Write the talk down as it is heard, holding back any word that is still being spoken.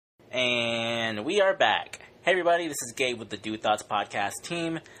And we are back. Hey everybody, this is Gabe with the Dude Thoughts podcast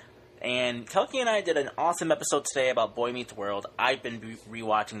team. And Kelky and I did an awesome episode today about Boy Meets World. I've been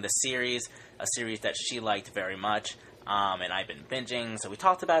rewatching the series, a series that she liked very much. And I've been binging, so we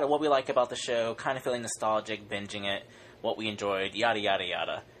talked about it, what we like about the show, kind of feeling nostalgic, binging it, what we enjoyed, yada yada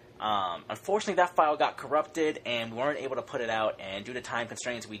yada. Unfortunately, that file got corrupted, and we weren't able to put it out, and due to time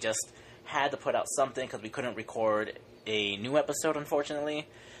constraints, we just had to put out something because we couldn't record a new episode, unfortunately.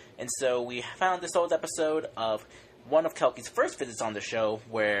 And so we found this old episode of one of Kelky's first visits on the show,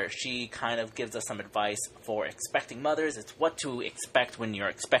 where she kind of gives us some advice for expecting mothers. It's what to expect when you're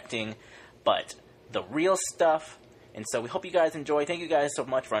expecting, but the real stuff. And so we hope you guys enjoy. Thank you guys so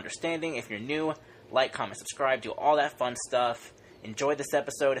much for understanding. If you're new, like, comment, subscribe, do all that fun stuff. Enjoy this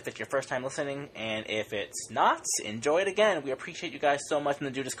episode if it's your first time listening, and if it's not, enjoy it again. We appreciate you guys so much in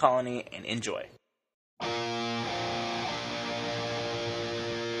the Judas Colony, and enjoy.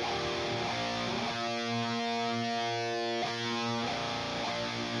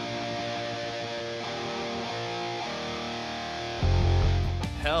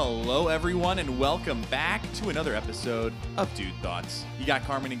 Hello, everyone, and welcome back to another episode of Dude Thoughts. You got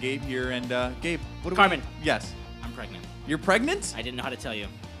Carmen and Gabe here, and Gabe, what do Carmen. Yes. I'm pregnant. You're pregnant? I didn't know how to tell you.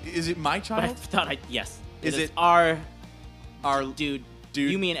 Is it my But I child? thought yes. Is it our dude?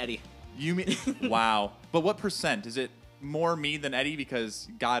 You, me, and Eddie. You mean? Wow. But what percent? Is it more me than Eddie? Because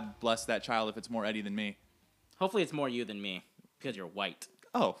God bless that child if it's more Eddie than me. Hopefully it's more you than me, because you're white.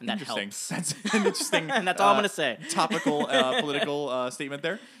 Oh, And that interesting. helps. That's an interesting. And that's all I'm going to say. Topical political statement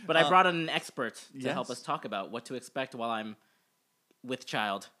there. But I brought in an expert to yes. help us talk about what to expect while I'm with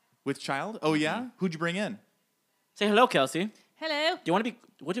child. With child? Oh, yeah? Who'd you bring in? Say hello, Kelsey. Hello. Do you want to be,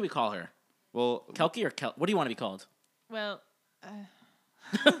 what do we call her? Well, Kelky or what do you want to be called? Well,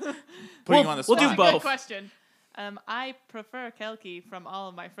 putting you on the spot. we'll do that's a both. good question. I prefer Kelky from all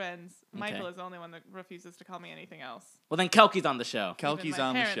of my friends. Okay. Michael is the only one that refuses to call me anything else. Well, then Kelky's on the show. Kelky's Even my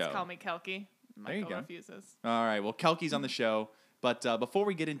on the parents show. call me Kelky. There you Michael go. refuses. All right. Well, Kelky's on the show, but before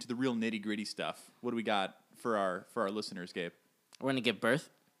we get into the real nitty gritty stuff, what do we got for our listeners, Gabe? We're going to give birth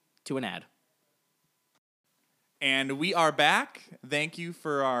to an ad. And we are back. Thank you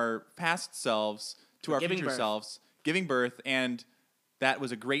for our past selves to For our giving future birth. selves giving birth, and that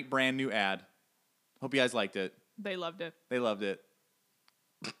was a great brand new ad. Hope you guys liked it. They loved it. They loved it.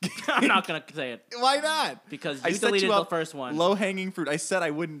 I'm not going to say it. Why not? Because I you set deleted you the up first one. Low hanging fruit. I said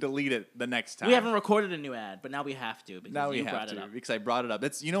I wouldn't delete it the next time. We haven't recorded a new ad, but now we have to because Now we you have brought to it up. because I brought it up.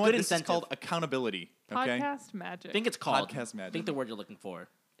 It's you know what Good this incentive. is called accountability. Okay. Podcast magic. I think it's called. Podcast magic. I think the word you're looking for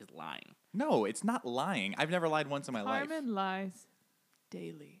is lying. No, it's not lying. I've never lied once in my life. Carmen lies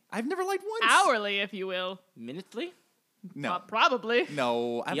daily. I've never lied once. Hourly, if you will. Minutely? No. Probably.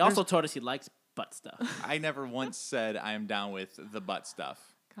 No. He also told us he likes butt stuff. I never once said I am down with the butt stuff.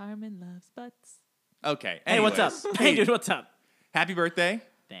 Carmen loves butts. Okay. Hey, what's up? anyways. Hey, dude, what's up? Happy birthday.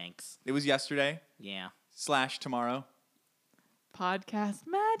 Thanks. It was yesterday Yeah. / tomorrow. Podcast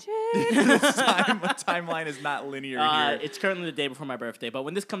magic. Timeline is not linear here. It's currently the day before my birthday, but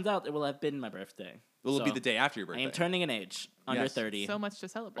when this comes out, it will have been my birthday. It'll So, be the day after your I birthday. am turning an age under Yes. 30, So much to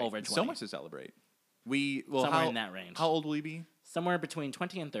celebrate. over 20. So much to celebrate. Well, Somewhere how, in that range. How old will you be? Somewhere between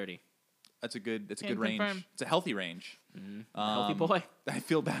 20 and 30. That's a good Can range. confirm. It's a healthy range. Healthy boy. I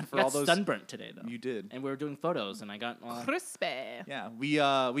feel bad for I all got those. sunburnt today, though. You did. And we were doing photos, and I got... Crispy. Yeah,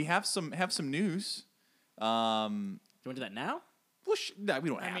 we have some news. Do you want to do that now? Well, no, we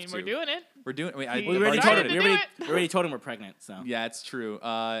don't I have mean, to. we're doing it. We're doing. I mean, We We I've already already told started him. to We do already, it. we already told him we're pregnant, so... Yeah, it's true.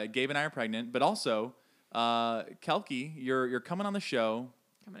 Gabe and I are pregnant, but also, Kelky, you're coming on the show.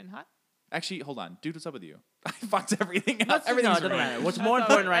 Coming in hot. Actually, hold on, dude. What's up with you? I fucked everything up. No, it Everything's doesn't ruined. matter. What's That's more all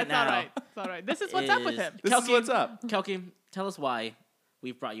important right That's all now right. That's all right. This is what's up with is- him. This is what's up. Kelky, tell us why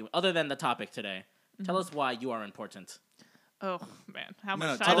we've brought you... Other than the topic today, tell us why you are important. Oh, man. How No,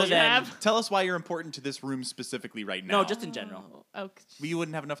 much no, time tell do you us- have? Tell us why you're important to this room specifically right now. No, just in general. Oh, we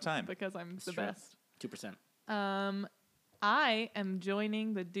wouldn't have enough time. because I'm the true. best. 2%. I am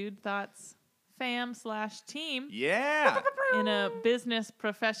joining the Dude Thoughts fam/team Yeah. in a business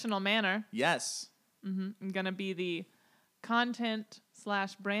professional manner. Yes, I'm gonna be the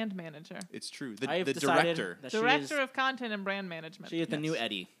content/brand manager, it's true. I have The decided director, that director of content and brand management. she is the new Yes.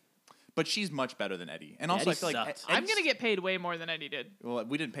 Eddie. but she's much better than Eddie. And also, Eddie I feel like sucked. I'm gonna get paid way more than Eddie did. Well,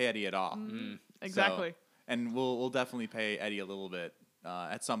 we didn't pay Eddie at all. Exactly. So, and we'll definitely pay Eddie a little bit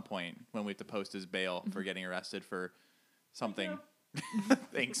at some point when we have to post his bail for getting arrested for something.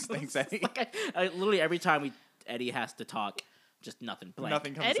 Thanks, Eddie. I literally every time Eddie has to talk, just nothing. Blank.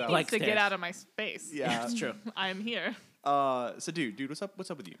 Nothing comes Eddie out. needs Blank to stares. get out of my space. Yeah. It's true. I'm here. So dude, what's up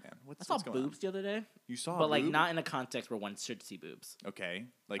with you, man? I saw what's going boobs the other day, on? You saw, but a like boob? not in a context where one should see boobs. Okay,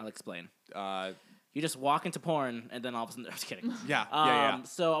 like I'll explain. uh, You just walk into porn, and then all of a sudden, I'm just kidding. yeah.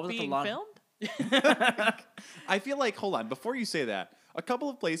 So I was Being at the filmed? I feel like, hold on, before you say that, a couple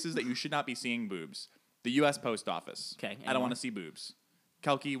of places that you should not be seeing boobs: the U.S. Post Office. Okay, I don't anyone? want to see boobs.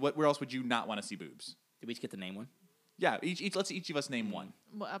 Kelky, where else would you not want to see boobs? Did we each get to name one? Yeah, let's each of us name one.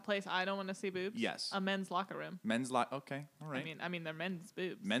 A place I don't want to see boobs? Yes. A men's locker room. Men's okay, all right. I mean, they're men's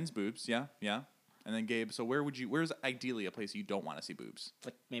boobs. Men's boobs, yeah. And then Gabe, so where's ideally a place you don't want to see boobs?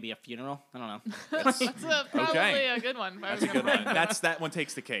 Like maybe a funeral? I don't know. That's probably Okay. a good one. if I That's was a good gonna one. rank them. That one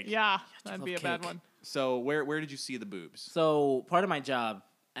takes the cake. Yeah, I that'd love be a bad cake. one. So where did you see the boobs? So part of my job,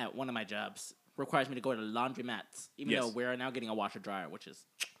 at one of my jobs, requires me to go to laundromats, even Yes. though we're now getting a washer dryer, which is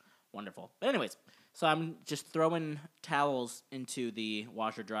wonderful. But anyways, so I'm just throwing towels into the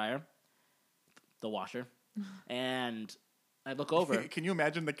washer dryer, the washer, and I look over. Can you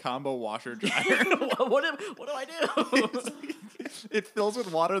imagine the combo washer dryer? what do I do? It fills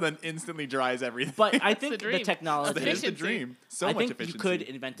with water, then instantly dries everything. But I think the dream. the technology. That is the Efficiency. dream. So I much think efficiency. you could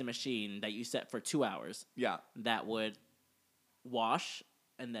invent a machine that you set for 2 hours Yeah, that would wash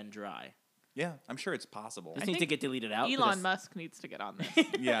and then dry. yeah. I'm sure it's possible. This needs to think get deleted out. Elon because- Musk needs to get on this.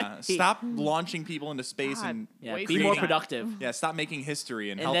 Yeah, stop launching people into space God. and Yeah, Waste be of more time. productive. yeah, stop making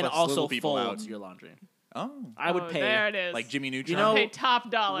history and And help then us also little people fold out. your laundry. Oh, I would Oh, pay There it is. like Jimmy Neutron. know- Pay top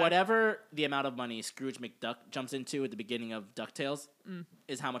dollar. whatever the amount of money Scrooge McDuck jumps into at the beginning of DuckTales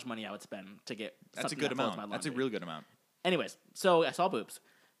is how much money I would spend to get That's a something good that folds amount. my That's a laundry. real good amount. Anyways, so I saw boobs.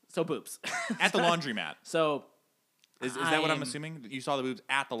 So boobs. At the laundromat. So Is that what I'm I'm- assuming? That you saw the boobs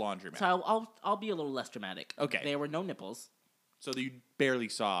at the laundromat. so I'll be a little less dramatic. Okay. There were no nipples. So that you barely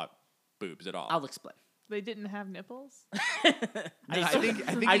saw boobs at all. I'll explain. They didn't have nipples? I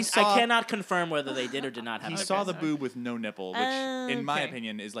think I he saw, cannot confirm whether they did or did not have he nipples. saw the boob with no nipple, which in my Okay.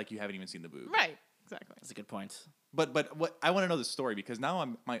 opinion is like you haven't even seen the boob. Right. Exactly. That's a good point. But what I want to know the story because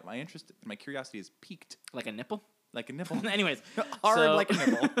now my interest, my curiosity is piqued Like a nipple? like a nipple. Anyways. Hard so- like a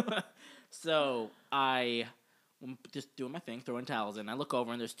nipple. So I'm just doing my thing, throwing towels in. I look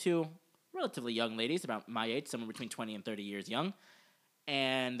over and there's two relatively young ladies, about my age, somewhere between 20 and 30 years young.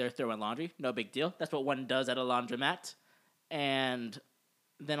 And they're throwing laundry. No big deal. That's what one does at a laundromat. And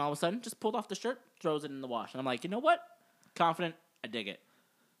then all of a sudden, just pulled off the shirt, throws it in the wash. And I'm like, you know what? Confident. I dig it.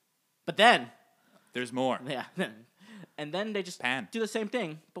 But then, There's more. yeah. And then they just Pan. do the same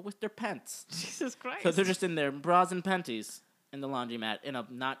thing, but with their pants. Jesus Christ. So they're just in their bras and panties in the laundromat in a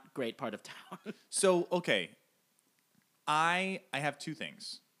not great part of town. So okay, I have two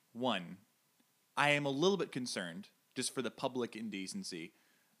things. One, I am a little bit concerned just for the public indecency,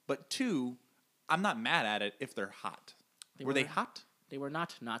 but two, I'm not mad at it if they're hot. Were they were- hot? They were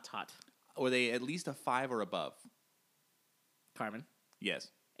not hot. Were they at least a 5 or above? Carmen, Yes.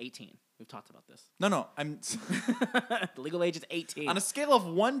 18. We've talked about this. No. I'm The legal age is 18. on a scale of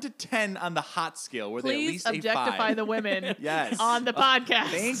 1 to 10 on the hot scale. Were they at Please least a objectify 5? the women Yes. on the podcast.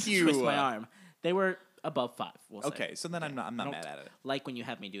 Thank you. Twist my arm. They were above 5. We'll say. Okay, so then I'm not I mad don't at it. like when you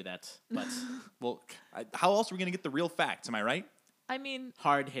have me do that, but Well, how else are we gonna get the real facts? Am I right? I mean,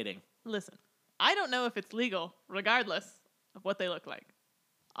 hard hitting. listen, I don't know if it's legal, regardless of what they look like.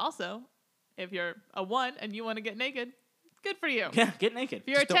 Also, if you're a 1 and you want to get naked, good for you. Yeah, get naked. If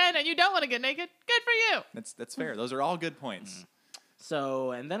you're a Just don't- 10 and you don't want to get naked, good for you. That's fair. Those are all good points.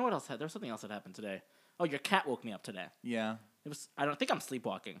 So, and then what else? There was something else that happened today. Oh, your cat woke me up today. Yeah, It was. I don't think I'm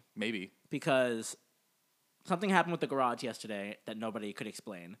sleepwalking maybe. because something happened with the garage yesterday that nobody could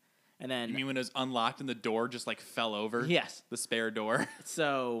explain. And then You mean when it was unlocked and the door just like fell over? yes, The spare door.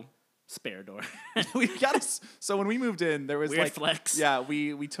 so spare door. We got us. So when we moved in, there was Weird like flex. Yeah,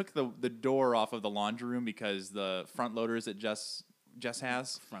 we took the door off of the laundry room because the front loaders that Jess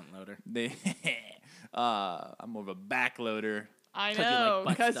has. Front loader. They, I'm more of a back loader. I 'Cause you like know,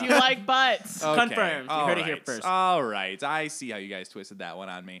 butt because stuff. you like butts. Okay, Confirmed. You all heard it here right, first. All right, I see how you guys twisted that one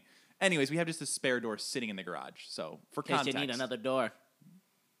on me. Anyways, we have just a spare door sitting in the garage. So for In case context, you need another door.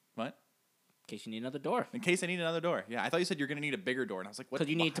 what? In case you need another door. In case I need another door. Yeah, I thought you said you're gonna need a bigger door, and I was like, what? Because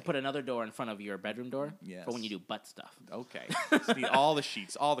you need to why? put another door in front of your bedroom door for when you Yes. do butt stuff. Okay, just need all the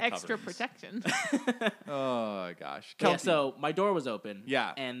sheets, all the Extra coverings. protection. Oh gosh, Yeah, Kelsey. so my door was open.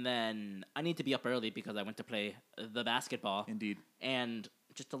 Yeah. And then I need to be up early because I went to play the basketball. Indeed. And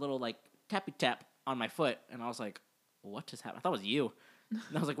just a little like tappy tap on my foot. And I was like, what just happened? I thought it was you.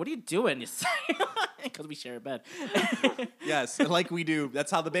 And I was like, what are you doing? Because we share a bed. Yes, like we do.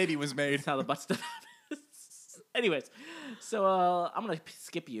 That's how the baby was made. That's how the butt stuff happens. Anyways, so I'm going to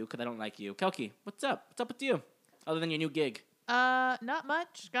skip you because I don't like you. Kelky, what's up? What's up with you? Other than your new gig. Not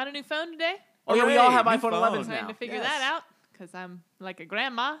much. Got a new phone today. Oh yeah, we all have Hooray, iPhone new 11s phone. now. Trying to figure Yes. that out because I'm like a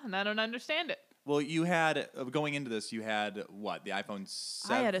grandma and I don't understand it. Well, you had going into this, you had what, the iPhone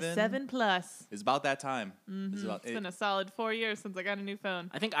 7? I had a 7 Plus. It's about that time. It's about It's been a solid 4 years since I got a new phone.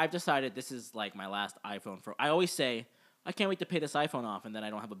 I think I've decided this is like my last iPhone. I always say I can't wait to pay this iPhone off, and then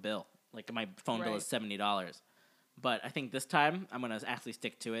I don't have a bill. Like my phone bill is $70. But I think this time I'm gonna actually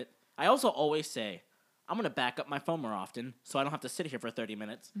stick to it. I also always say I'm gonna back up my phone more often, so I don't have to sit here for 30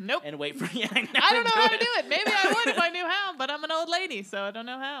 minutes. Nope. And wait for I don't know how to do it. Maybe I would if I knew how, but I'm an old lady, so I don't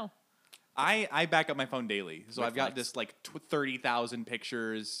know how. I back up my phone daily, so I've got Reflex. just like 30,000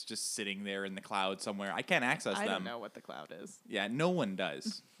 pictures just sitting there in the cloud somewhere. I can't access I them. don't know what the cloud is. Yeah, no one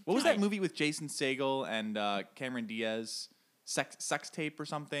does. What was I- that movie with Jason Segel and Cameron Diaz? Sex tape or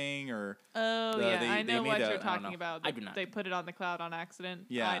something? Or Oh, The- yeah. they- I they know made what a- I you're don't talking know. about. I do not. They put it on the cloud on accident.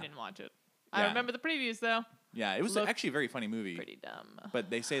 Yeah. I didn't watch it. I Yeah. remember the previews, though. yeah, it was Looked actually a very funny movie. Pretty dumb. But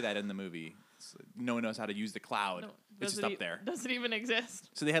they say that in the movie. No one knows how to use the cloud. No, It's does just it up there. Does it even exist?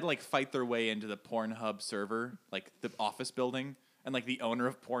 So they had to like fight their way into the Pornhub server, like the office building, and like the owner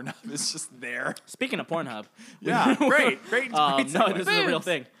of Pornhub is just there. Speaking of Pornhub, Yeah, great. no, segue. this is a real Boobs.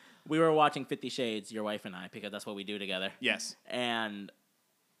 thing. We were watching 50 Shades, your wife and I, because that's what we do together. Yes. And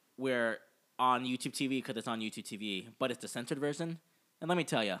we're on YouTube TV because it's on YouTube TV, but it's the censored version. And let me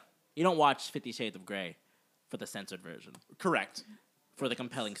tell you, you don't watch 50 Shades of Grey for the censored version, Correct. for the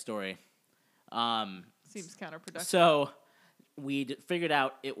compelling story. Seems counterproductive. So we figured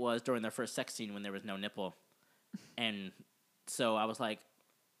out it was during their first sex scene when there was no nipple. And so I was like,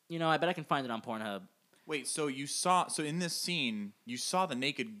 I bet I can find it on Pornhub. Wait, so in this scene, you saw the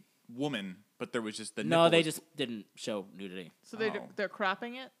naked woman, but there was just the No, nipple they was- just didn't show nudity. So Oh. they're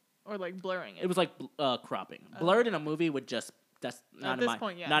cropping it or like blurring it? It was like cropping. Blurred in a movie would just that's not in this my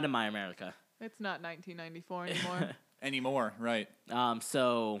point, yeah. not in my America. It's not 1994 anymore. anymore, right?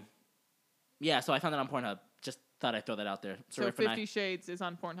 So I found it on Pornhub. Just thought I'd throw that out there. so Riff and 50 Shades is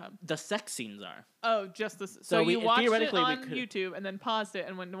on Pornhub. the sex scenes are. Oh, just the... So So you watched it theoretically, we on could- YouTube and then paused it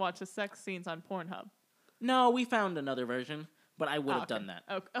and went to watch the sex scenes on Pornhub. No, we found another version, but I would have okay. done that.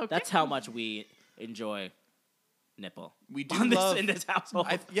 Okay. That's how much we enjoy nipple. We do on this, love in this household.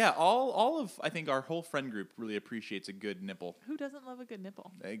 all of I think our whole friend group really appreciates a good nipple. Who doesn't love a good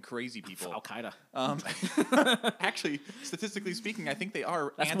nipple? Crazy people. Al Qaeda. Actually, statistically speaking, I think they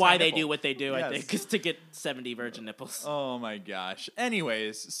are. That's why they anti-nipple. do what they do. I Yes. think is to get 70 virgin nipples. Oh my gosh.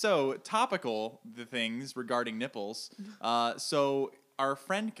 Anyways, so topical the things regarding nipples. So our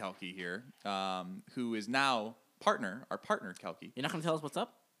friend Kelki here, who is now our partner Kelki. You're not gonna tell us what's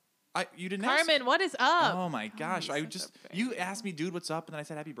up? You didn't ask? Carmen, what is up? Oh my gosh! you're I such a just baby. you asked me, dude, what's up, and then I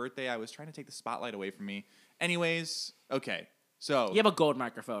said happy birthday. I was trying to take the spotlight away from me. Anyways, okay. So You have a gold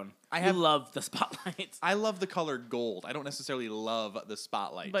microphone. I You love the spotlight. I love the color gold. I don't necessarily love the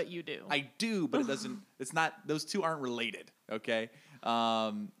spotlight. But you do. I do, but it doesn't. It's not. Those two aren't related. Okay.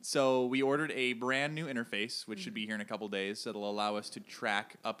 So we ordered a brand new interface, which should be here in a couple days. It'll allow us to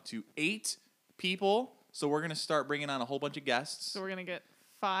track up to 8 people. So we're gonna start bringing on a whole bunch of guests So we're going to get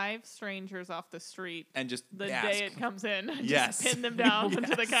 5 strangers off the street and just the ask. day it comes in. And Yes. Just pin them down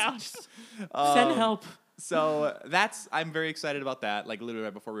onto the Yes. couch. Send help. So I'm very excited about that. Like literally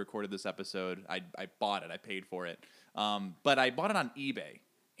right before we recorded this episode, I bought it. I paid for it. But I bought it on eBay.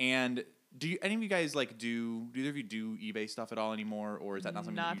 And any of you guys do either of you do eBay stuff at all anymore, or is that not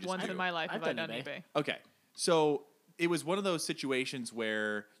something that Not you just once do? in my life I've have I done done eBay. eBay. Okay. So it was one of those situations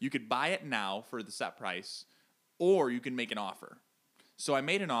where you could buy it now for the set price, or you can make an offer. So I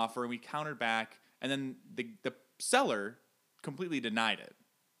made an offer and we countered back, and then the seller completely denied it.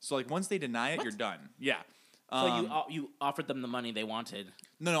 So once they deny it, What? you're done. Yeah. So you offered them the money they wanted.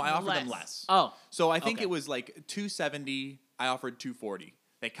 No, I offered them Less. less. Oh, So I think Okay. it was like $270. I offered $240.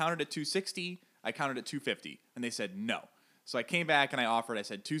 They countered at $260. I countered at $250, and they said no. So I came back and I offered. I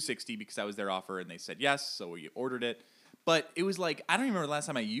said $260 because that was their offer, and they said yes. So we ordered it. But it was I don't even remember the last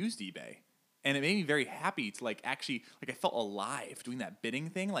time I used eBay, and it made me very happy to actually I felt alive doing that bidding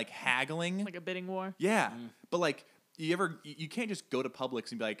thing, haggling. Like a bidding war. Yeah, but you can't just go to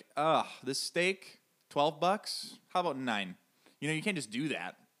Publix and be like, this steak, $12. How about $9? You can't just do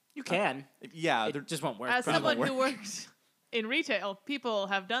that. you can. Yeah, It just won't work. As probably someone who work. works in retail, people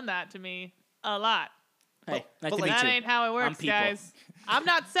have done that to me a lot. Hey, nice but to like- meet That you. ain't how it works, people. guys. I'm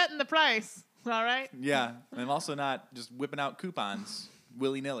not setting the price. All right. Yeah, and I'm also not just whipping out coupons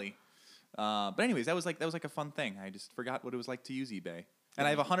willy nilly. But anyways, that was a fun thing. I just forgot what it was like to use eBay, and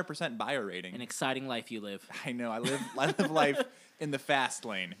I have a 100% buyer rating. An exciting life you live. I know I live life in the fast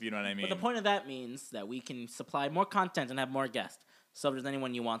lane, if you know what I mean. But the point of that means that we can supply more content and have more guests. So if there's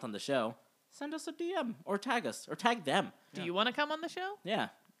anyone you want on the show, send us a DM or tag us or tag them. Do you want to come on the show? Yeah.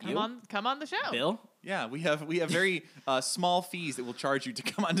 Come on the show. Bill? Yeah, we have very small fees that we'll charge you to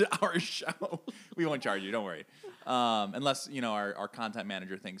come onto our show. We won't charge you, don't worry. Unless, our content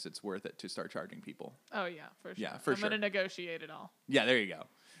manager thinks it's worth it to start charging people. Oh yeah, for sure. Yeah, for I'm gonna negotiate it all. Yeah, there you go.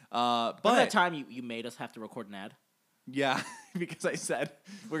 But But that time you made us have to record an ad. yeah, because I said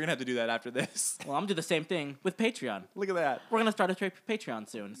we're gonna have to do that after this. Well, I'm gonna do the same thing with Patreon. Look at that. We're gonna start a Patreon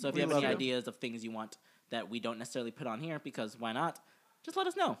soon. So if We you have any love it. ideas of things you want that we don't necessarily put on here, because why not? Just let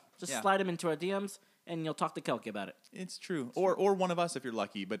us know. Just Yeah. slide them into our DMs, and you'll talk to Kelky about it. It's true. Or one of us if you're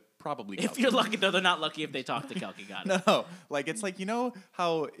lucky, but probably If Kelsey. you're lucky, though, they're not lucky if they talk to Kelky. Got it. No, like it's like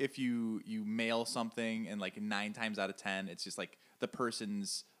how if you mail something and like 9 times out of 10 it's just like the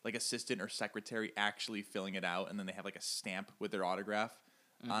person's like assistant or secretary actually filling it out and then they have like a stamp with their autograph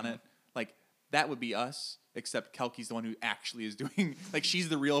on it. Like that would be us, except Kelky's the one who actually is doing like she's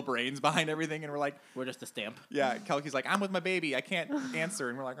the real brains behind everything and we're like We're just a stamp. yeah, Kelky's like I'm with my baby, I can't answer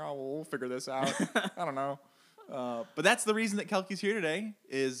and we're like oh well, we'll figure this out. I don't know. But that's the reason that Kelky's here today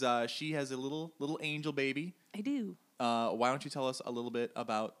is she has a little angel baby. I do. Why don't you tell us a little bit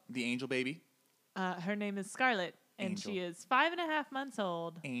about the angel baby? Her name is Scarlett, and Angel. she is 5.5 months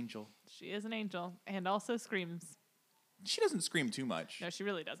old. Angel. She is an angel, and also screams. She doesn't scream too much. No, she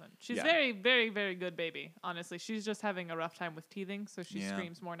really doesn't. She's Yeah. very, very, very good baby. Honestly, she's just having a rough time with teething, so she Yeah.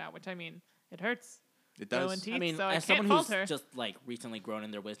 screams more now. Which I mean, it hurts. It Growing does. teeth. I mean, so I as can't someone who's fault her. just like recently grown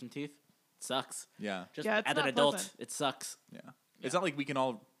in their wisdom teeth, it sucks. Yeah. Just Yeah, it's as an not adult, pleasant. it sucks. Yeah. It's not like we can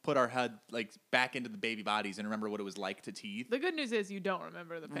all put our head like back into the baby bodies and remember what it was like to teeth. The good news is you don't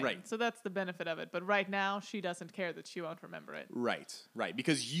remember the pain, Right. so that's the benefit of it. But right now, she doesn't care that she won't remember it. Right.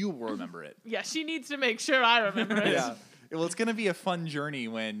 Because you will remember it. Yeah, she needs to make sure I remember it. Yeah. Well, it's gonna be a fun journey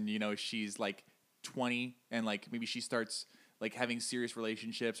when she's like 20 and like maybe she starts like having serious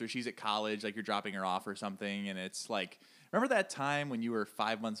relationships or she's at college, like you're dropping her off or something, and it's like, remember that time when you were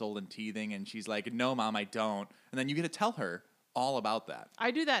 5 months old and teething, and she's like, "No, Mom, I don't," and then you get to tell her all about that.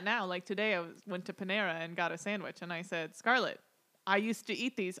 I do that now. Like today, went to Panera and got a sandwich, and I said, "Scarlett, I used to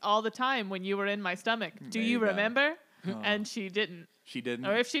eat these all the time when you were in my stomach. Do There you you go. remember?" And she didn't. She didn't.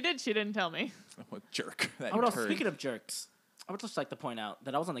 Or if she did, she didn't tell me. What jerk. That Oh, no, turd. speaking of jerks, I would just like to point out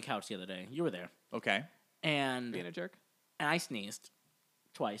that I was on the couch the other day. You were there. Okay. And Being a jerk, I sneezed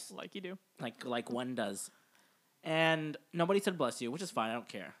twice, like you do. like one does. And nobody said bless you, which is fine. I don't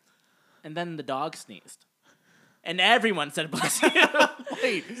care. And then the dog sneezed. And everyone said bless you.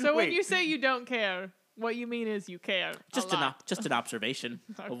 Wait. So when you say you don't care, what you mean is you care. just a lot. just an observation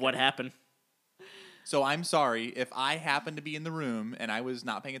Okay. of what happened. So I'm sorry if I happened to be in the room and I was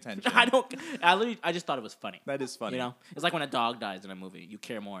not paying attention. I just thought it was funny. That is funny. You know, it's like when a dog dies in a movie. You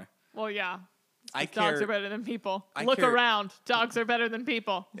care more. Well, yeah. I Dogs care, are better than people. I Look care- around. Dogs are better than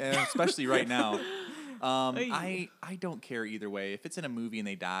people. especially right now. Hey. I don't care either way. If it's in a movie and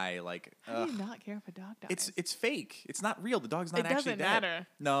they die, like How do you not care if a dog dies? it's fake. It's not real. The dog's not It actually doesn't dead. matter.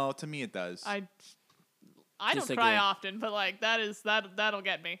 No, to me it does. I don't Disagree. cry often, but like that'll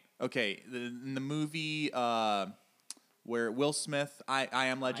get me. Okay, in the movie where Will Smith, I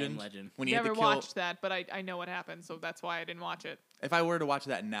Am Legend, Legend. when he Never had to kill. watched that, but I know what happened, so that's why I didn't watch it. If I were to watch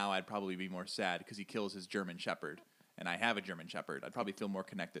that now, I'd probably be more sad because he kills his German Shepherd, and I have a German Shepherd. I'd probably feel more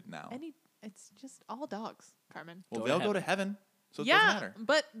connected now. It's just all dogs, Carmen. Well, Go they'll to go to heaven, so it yeah, doesn't matter.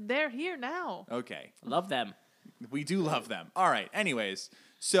 but they're here now. Okay, Love them. we do love them. All right. Anyways,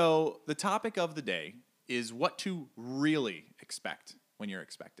 so the topic of the day is what to really expect when you're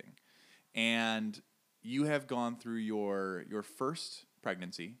expecting, and you have gone through your first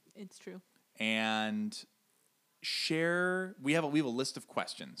pregnancy, It's true. and we have a list of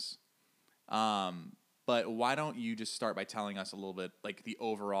questions. But why don't you just start by telling us a little bit, like the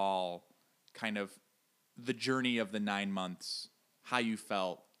overall kind of the journey of the 9 months, how you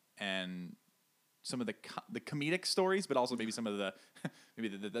felt, and some of the comedic stories, but also maybe some of the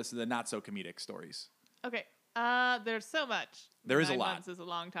the not so comedic stories. Okay. There's so much. There is a 9 lot. months is a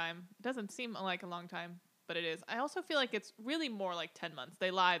long time. It doesn't seem like a long time, but it is. I also feel like it's really more like 10 months.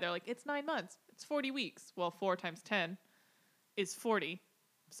 They lie. They're like, it's 9 months. It's 40 weeks. Well, 4 times 10 is 40.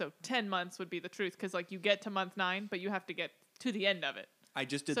 So 10 months would be the truth because like you get to month 9, but you have to get to the end of it. I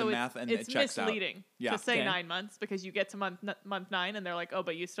just did so the math, and it's it checks misleading Yeah. to say Okay. 9 months because you get to month 9 and they're like, oh,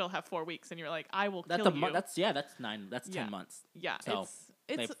 but you still have 4 weeks, and you're like, I will That's kill you. that's 9. That's Yeah. 10 months. Yeah, So,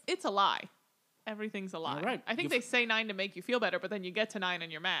 it's a lie. Everything's a lie. All right. I think You've- they say 9 to make you feel better, but then you get to 9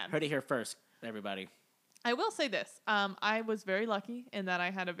 and you're mad. Heard it here first, everybody. I will say this. I was very lucky in that I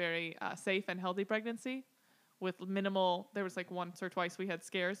had a very safe and healthy pregnancy with minimal, there was like once or twice we had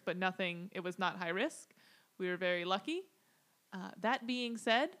scares, but nothing, it was not high risk. We were very lucky. That being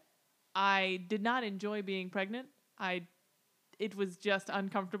said, I did not enjoy being pregnant. it was just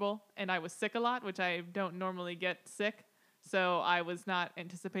uncomfortable, and I was sick a lot, which I don't normally get sick. So I was not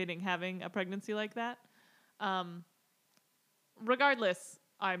anticipating having a pregnancy like that. Regardless,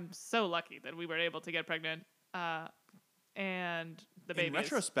 I'm so lucky that we were able to get pregnant, and the baby. In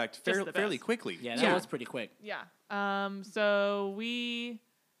retrospect, is just the fairly best. quickly. Yeah, that Yeah. was pretty quick. Yeah.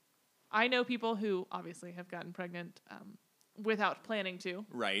 I know people who obviously have gotten pregnant without planning to.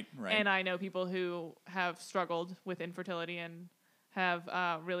 Right. And I know people who have struggled with infertility and have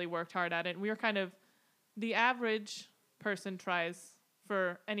really worked hard at it. And we were kind of, the average person tries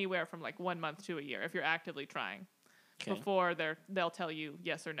for anywhere from like 1 month to a year if you're actively trying. Okay. Before they'll tell you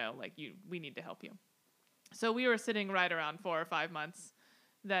yes or no, like we need to help you. So we were sitting right around 4 or 5 months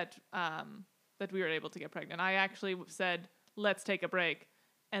that we were able to get pregnant. I actually said, let's take a break,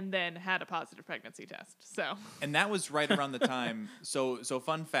 and then had a positive pregnancy test. So And that was right around the time. So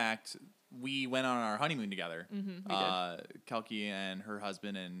fun fact, we went on our honeymoon together. we did. Kelki and her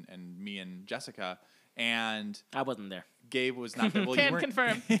husband and me and Jessica. And I wasn't there. Gabe was not there. Well, you Can weren't-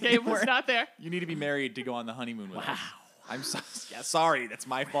 confirm, Gabe was not there. You need to be married to go on the honeymoon with Wow. us. I'm sorry. That's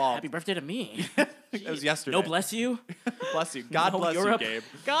my fault. Happy birthday to me. It was yesterday. No, bless you. Bless you. God No, bless Europe. you, Gabe.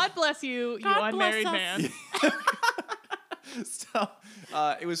 God bless you, God you bless unmarried us. man. So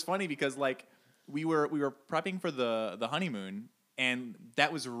it was funny because like we were prepping for the honeymoon, and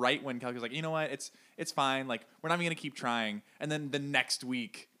that was right when Kelki was like, you know what, it's fine, like we're not even gonna keep trying. And then the next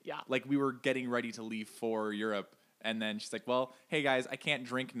week, Yeah. like we were getting ready to leave for Europe, and then she's like, well, hey guys, I can't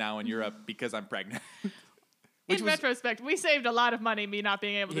drink now in Europe because I'm pregnant. Which In was- retrospect, we saved a lot of money me not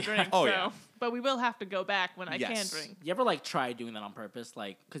being able to drink. Oh, so. yeah. But we will have to go back when I can Yes. drink. You ever like try doing that on purpose?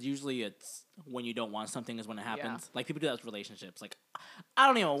 Like, because usually it's when you don't want something is when it happens. Like people do that with relationships. Like, I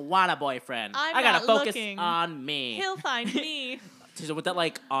don't even want a boyfriend. I'm I gotta not focus looking. on me. He'll find me. So was that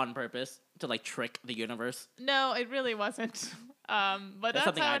like on purpose to like trick the universe? No, it really wasn't. But That's that's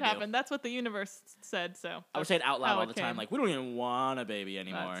something how I it do. happened. That's what the universe said. So I would say it out loud how all it the time. came. Like, we don't even want a baby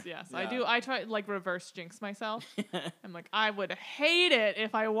anymore. Yes, Yeah. I do. I try like reverse jinx myself. I'm like, I would hate it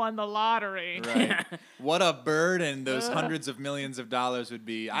if I won the lottery. Right. What a burden those Ugh. hundreds of millions of dollars would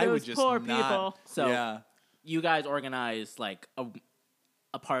be. I would Those just poor not. people. So yeah. you guys organized like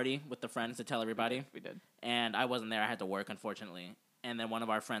a party with the friends to tell everybody, We did. and I wasn't there. I had to work, unfortunately. And then one of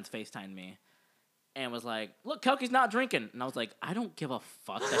our friends FaceTimed me and was like, "Look, Kelki's not drinking." And I was like, "I don't give a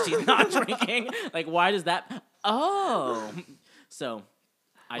fuck that she's not drinking. Like, why does that?" Oh, so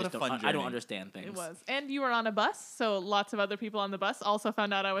I What just a don't. fun I don't journey. understand things. It was. And you were on a bus, so lots of other people on the bus also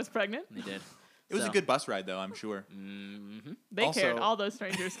found out I was pregnant. They did. It was a good bus ride, though, I'm sure. They Also- cared. All those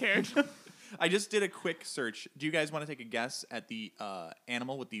strangers cared. I just did a quick search. Do you guys want to take a guess at the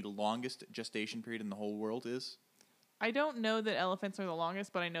animal with the longest gestation period in the whole world is? I don't know that elephants are the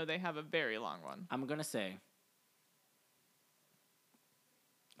longest, but I know they have a very long one. I'm gonna say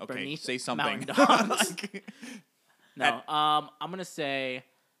Okay, Beneath say something. mountain dogs. no. I'm gonna say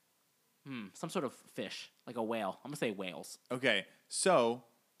some sort of fish, like a whale. I'm gonna say whales. Okay, so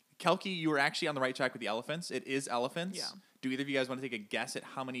Kelki, you were actually on the right track with the elephants. It is elephants. Yeah. Do either of you guys want to take a guess at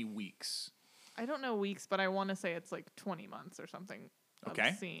how many weeks? I don't know weeks, but I want to say it's like 20 months or something. Okay.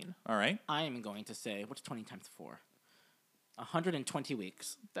 Obscene. All right. I am going to say what's 20 times 4? 120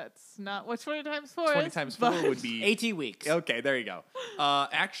 weeks. That's not what 20 times 4 20 is. times 4 but- would be... 80 weeks. Okay, there you go.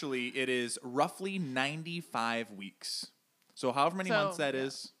 Actually, it is roughly 95 weeks. So however many So, months that yeah.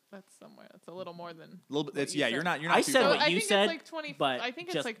 is, That's somewhere. That's a little more than. a little bit. what It's you you're said. not I too said far. what I you think said, it's like 20. but I think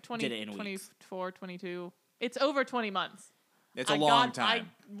it's just like 20, did it in weeks. 24, 22. It's over 20 months. It's a long God,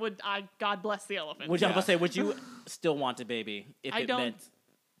 time. God bless the elephant. Would you, I'm Yeah. gonna say, would you still want a baby if I it don't- meant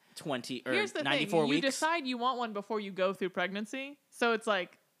 20 or Here's the 94 thing: weeks? you decide you want one before you go through pregnancy. So it's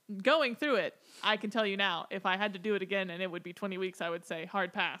like going through it. I can tell you now, if I had to do it again and it would be 20 weeks, I would say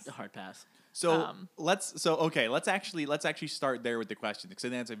hard pass. A hard pass. So let's actually start there with the question, because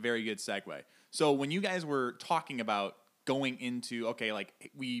then that's a very good segue. So when you guys were talking about going into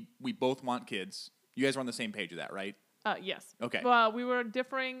like we both want kids, you guys were on the same page with that, right? Yes. Okay. Well, we were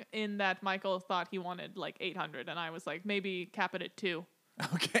differing in that Michael thought he wanted like 800, and I was like, maybe cap it at 2.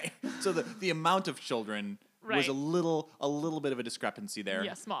 Okay. So the amount of children was Right. a little bit of a discrepancy there.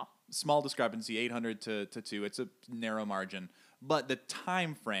 Yeah, small. Small discrepancy, 800 to 2. It's a narrow margin, but the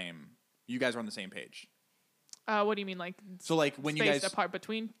time frame, you guys were on the same page. What do you mean, like So like when you spaced guys apart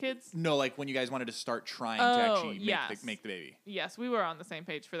between kids? no, like when you guys wanted to start trying to Oh, actually yes. make the baby. Yes, we were on the same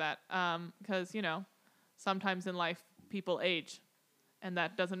page for that. Because sometimes in life people age, and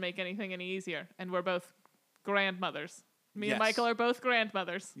that doesn't make anything any easier. And we're both grandmothers. Me Yes. and Michael are both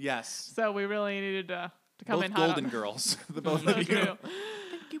grandmothers, Yes. so we really needed to come Both in hot golden on. girls, the both So of you. true.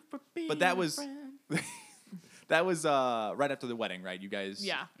 Thank you for being But that a was friend. That was right after the wedding, right? You guys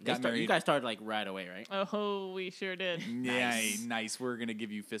Yeah. got married. You guys started like right away, right? Oh, we sure did. Yeah, nice. We're going to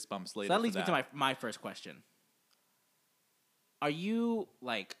give you fist bumps later. So that leads me to my first question. Are you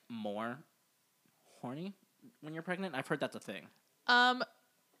like more horny when you're pregnant? I've heard that's a thing.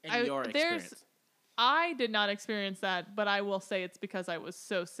 In your experience. I did not experience that, but I will say it's because I was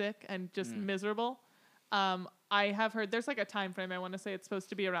so sick and just miserable. I have heard there's like a time frame. I want to say it's supposed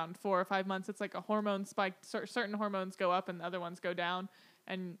to be around 4 or 5 months. It's like a hormone spike. Certain hormones go up and other ones go down,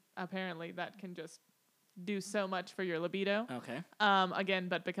 and apparently that can just do so much for your libido. Okay. Again,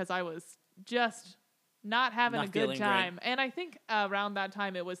 but because I was just not having Not a good feeling time, and I think around that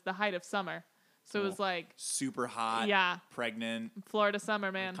time it was the height of summer, so it was like super hot, yeah, pregnant. Florida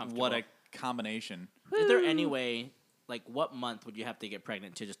summer, man. What a combination. Is there any way, like, what month would you have to get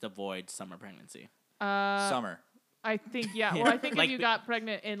pregnant to just avoid summer pregnancy? Summer. I think, yeah. Well, I think Like if you got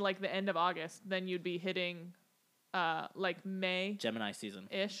pregnant in, like, the end of August, then you'd be hitting, like, May-ish. Gemini season.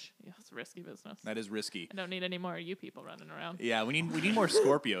 Yeah, it's risky business. That is risky. I don't need any more of you people running around. Yeah, we need more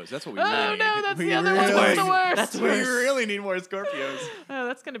Scorpios. That's what we Oh, really need. no, that's We the other really- one's the worst. That's We worse. really need more Scorpios. Oh,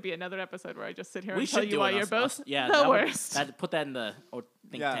 that's going to be another episode where I just sit here We and tell should you do why it. you're both Yeah, the worst. put that in the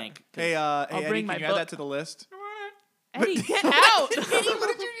think tank. 'Cause Hey, Eddie, bring can my you add book. that to the list? Eddie, get out! What did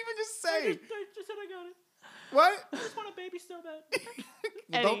you even just say? I just said I got it. What? I just want a baby so bad.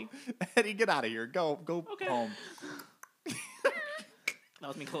 Eddie. Eddie, get out of here. Go Okay. home. That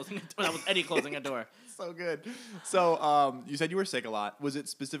was me closing a door. That was Eddie closing a door. So good. So, you said you were sick a lot. Was it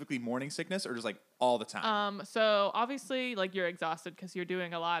specifically morning sickness or just like all the time? So obviously, like, you're exhausted because you're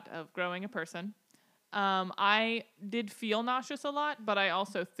doing a lot of growing a person. I did feel nauseous a lot, but I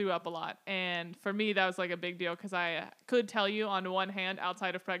also threw up a lot. And for me, that was like a big deal because I could tell you on one hand,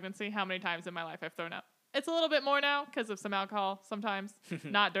 outside of pregnancy, how many times in my life I've thrown up. It's a little bit more now because of some alcohol sometimes,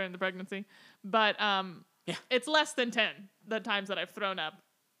 not during the pregnancy. But it's less than 10 the times that I've thrown up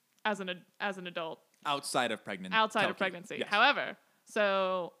as an adult. Outside of pregnancy. Outside of pregnancy. Yes. However,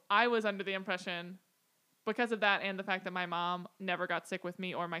 so I was under the impression, because of that and the fact that my mom never got sick with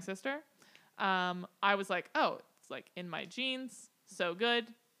me or my sister, I was like, oh, it's like in my genes, so good.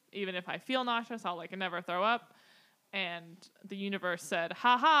 Even if I feel nauseous, I'll like never throw up. And the universe said,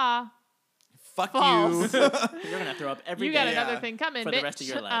 ha ha, Fuck False. you. You're gonna throw up every you day. got another Yeah. thing coming, For bitch. the rest of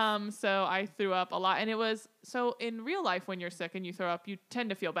your life. So I threw up a lot. And it was, so in real life, when you're sick and you throw up, you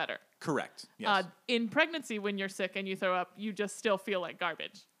tend to feel better. Correct. Yes. In pregnancy, when you're sick and you throw up, you just still feel like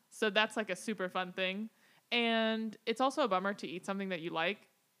garbage. So that's like a super fun thing. And it's also a bummer to eat something that you like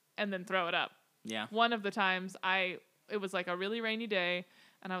and then throw it up. Yeah. One of the times it was like a really rainy day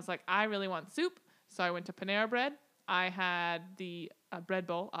and I was like, I really want soup. So I went to Panera Bread. I had the bread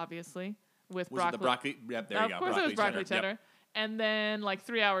bowl, obviously, with was broccoli. it the broccoli? Yep, there you go. Of course it was broccoli cheddar. Yep. And then like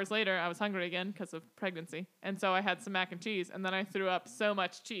 3 hours later, I was hungry again because of pregnancy. And so I had some mac and cheese. And then I threw up so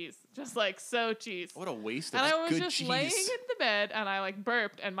much cheese. Just like so cheese. What a waste of And I was good just cheese. laying in the bed and I like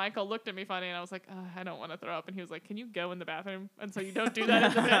burped and Michael looked at me funny and I was like, I don't want to throw up. And he was like, can you go in the bathroom? And so you don't do that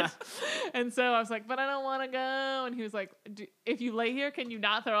in the bed. And so I was like, but I don't want to go. And he was like, if you lay here, can you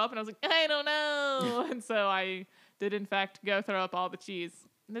not throw up? And I was like, I don't know. And so I did in fact go throw up all the cheese.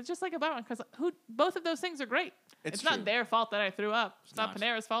 And it's just like a bummer because both of those things are great. It's true. not their fault that I threw up. It's not not.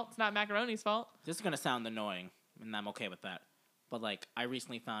 Panera's fault. It's not Macaroni's fault. This is gonna sound annoying, and I'm okay with that. But like, I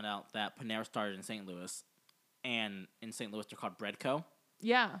recently found out that Panera started in St. Louis, and in St. Louis they're called Breadco.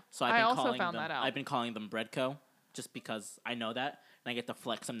 Yeah. So I also calling found them, that out. I've been calling them Breadco just because I know that, and I get to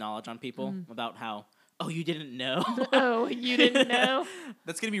flex some knowledge on people about how. Oh, you didn't know? Oh, you didn't know?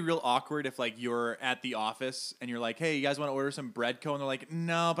 That's gonna be real awkward if like you're at the office and you're like, "Hey, you guys want to order some Breadco?" And they're like,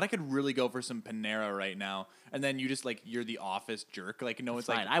 "No, but I could really go for some Panera right now." And then you just like you're the office jerk. Like no one's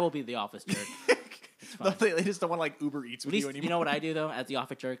Fine, like I will be the office jerk. It's fine. they just don't want to like Uber Eats At with least you anymore. you know what I do though. As the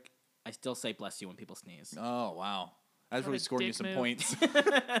office jerk, I still say bless you when people sneeze. Oh wow, that's What really a scoring you dick some move. points.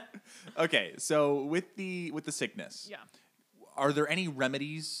 Okay, so with the sickness, Yeah. are there any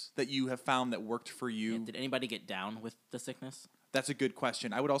remedies that you have found that worked for you? Did anybody get down with the sickness? That's a good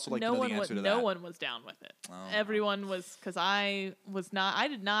question. I would also like to know the answer to that. No one was down with it. Oh. Everyone was, because I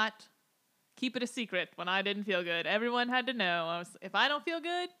did not keep it a secret when I didn't feel good. Everyone had to know. If I don't feel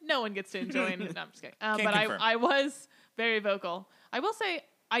good, no one gets to enjoy it. No, I'm just kidding. But confirm. I was very vocal. I will say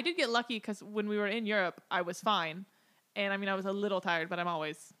I did get lucky because when we were in Europe, I was fine. And I mean, I was a little tired, but I'm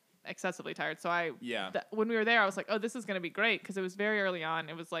always excessively tired. So when we were there, I was like, oh, this is going to be great because it was very early on.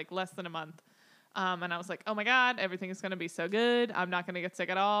 It was like less than a month. And I was like, oh my God, everything is going to be so good. I'm not going to get sick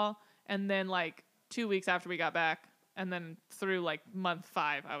at all. And then like 2 weeks after we got back, And then through like month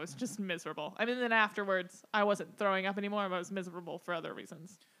 5, I was just miserable. I mean, then afterwards, I wasn't throwing up anymore. But I was miserable for other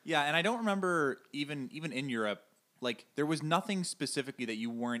reasons. Yeah, and I don't remember even in Europe, like there was nothing specifically that you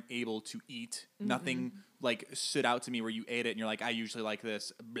weren't able to eat. Nothing like stood out to me where you ate it and you're like, I usually like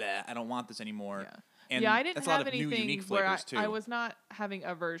this. Blah, I don't want this anymore. Yeah. And I didn't that's a lot have of new, anything unique where flavors too. I was not having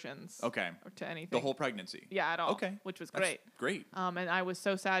aversions Okay. to anything. The whole pregnancy. Yeah, at all. Okay. Which was That's great. Great. And I was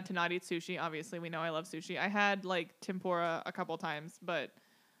so sad to not eat sushi. Obviously, we know I love sushi. I had like tempura a couple times, but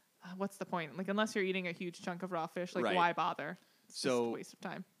what's the point? Like, unless you're eating a huge chunk of raw fish, like, Right. why bother? It's just So- a waste of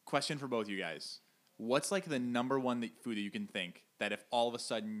time. Question for both you guys. What's like the number one food that you can think that if all of a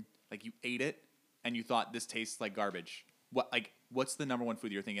sudden like you ate it and you thought this tastes like garbage, what's the number one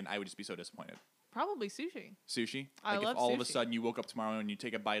food you're thinking I would just be so disappointed? Probably sushi. Sushi? I Like love if all of a sushi. sudden you woke up tomorrow and you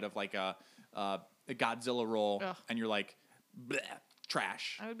take a bite of like a Godzilla roll Ugh. and you're like, bleh,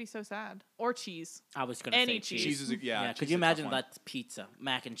 trash. I would be so sad. Or cheese. I was gonna Any say cheese. Cheese is Yeah, cheese could is you a tough imagine one. that's pizza,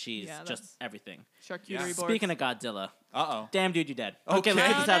 mac and cheese, Yeah, just that's- everything. Charcuterie Yeah. boards. Speaking of Godzilla, Uh-oh. damn dude, you dead. Okay, let's Okay.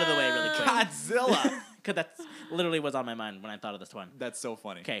 get this out of the way really quick. Godzilla. Because that's literally was on my mind when I thought of this one. That's so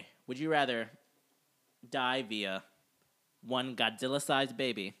funny. Okay, would you rather die via one Godzilla-sized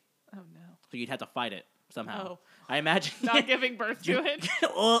baby, Oh, no. so you'd have to fight it somehow? Oh. I imagine. Not giving birth to it.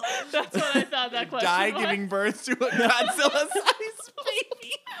 Well, That's what I thought that question Die was. giving birth to a Godzilla-sized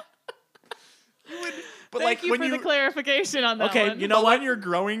baby. But Thank like you when for you the clarification on that Okay, one. you know but what? when you're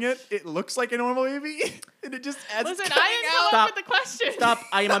growing it, it looks like a normal baby, and it just adds. Listen, coming I didn't out. come Stop. up with the question. Stop!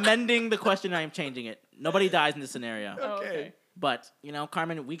 I am amending the question. I am changing it. Nobody dies in this scenario. Oh, Okay. okay. But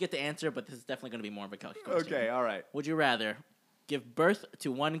Carmen, we get to answer. But this is definitely going to be more of a calculation. Okay, all right. Would you rather give birth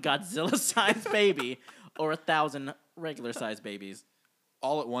to one Godzilla-sized baby or 1,000 regular-sized babies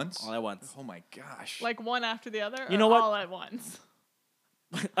All at once. all at once? Oh my gosh. Like one after the other? You or know what? all at once?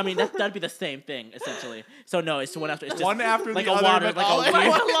 I mean, that'd be the same thing essentially. So no, it's one after. It's just one after like the a other, water, but like all a at weird-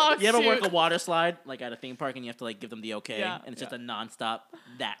 once. Long You ever work shoot. a water slide like at a theme park and you have to like give them the okay, Yeah. and it's just a nonstop.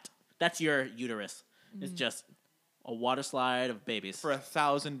 That's your uterus. It's just a water slide of babies. for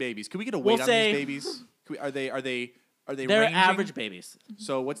 1,000 babies. Could we get a We'll weight on say- these babies? Could we, are they They're ranging? average babies.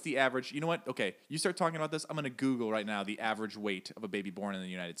 So what's the average? You know what? Okay, you start talking about this. I'm gonna Google right now the average weight of a baby born in the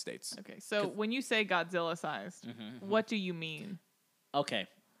United States. Okay, so when you say Godzilla sized, what do you mean? Okay,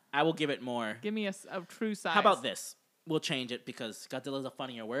 I will give it more. Give me a true size. How about this? We'll change it because Godzilla is a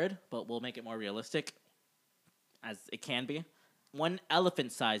funnier word, but we'll make it more realistic, as it can be. One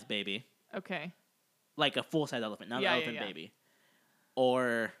elephant-sized baby, Okay. like a full-size elephant, not Yeah, an yeah, elephant yeah. baby,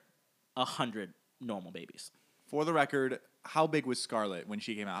 or 100 normal babies. For the record, how big was Scarlett when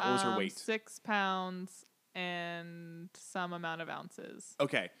she came out? What was her weight? 6 pounds and some amount of ounces.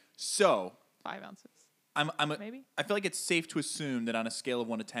 Okay, so 5 ounces. Maybe? I feel like it's safe to assume that on a scale of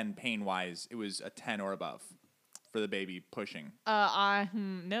 1 to 10, pain-wise, it was a 10 or above for the baby pushing.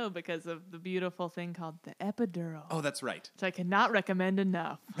 No, because of the beautiful thing called the epidural, Oh, that's right. which I cannot recommend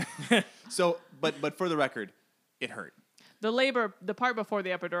enough. So, but for the record, it hurt. The part before the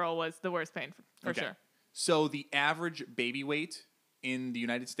epidural was the worst pain for Okay. sure. So the average baby weight in the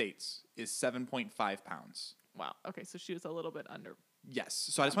United States is 7.5 pounds. Wow. Okay, so she was a little bit under Yes.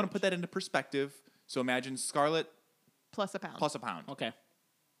 So I just want to put that into perspective. So imagine Scarlett plus a pound. plus a pound, Okay.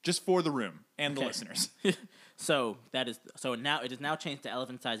 just for the room and the Okay. listeners. So now it is now changed to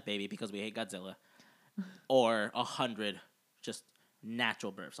elephant-sized baby because we hate Godzilla, or 100 just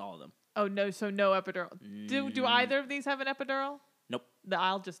natural births, all of them. Oh no, so no epidural. Do either of these have an epidural? Nope.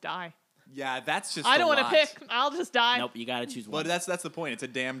 I'll just die. Yeah, that's just. I don't want to pick. I'll just die. Nope. You gotta choose one. But that's the point. It's a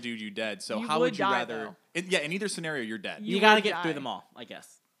damn dude, you dead. So You how would would you die, rather? though. Yeah, in either scenario, you're dead. You You gotta would get through die. them all, I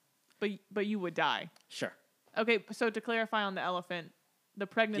guess. But you would die. Sure. Okay, so to clarify on the elephant, the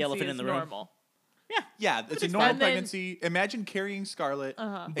pregnancy elephant is in the room. normal. Yeah, it's a And normal then- pregnancy. Imagine carrying Scarlett,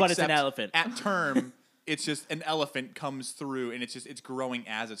 But it's an except elephant. At term, it's just an elephant comes through, and it's growing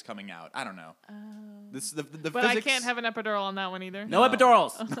as it's coming out. I don't know. This the But physics. I can't have an epidural on that one either. No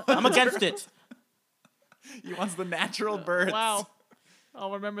epidurals. I'm against it. He wants the natural birth. Wow.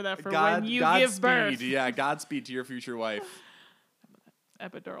 I'll remember that for when you give Godspeed. birth. Yeah, Godspeed to your future wife.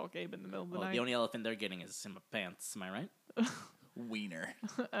 Epidural Gabe in the middle of the Well, night. the only elephant they're getting is in my pants. Am I right? Wiener.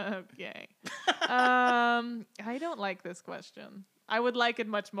 Okay. I don't like this question. I would like it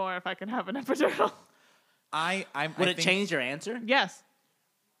much more if I could have an epidural. Would it change your answer? Yes.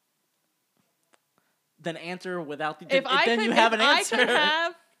 Then answer without the. If I then could, you have if an answer. I could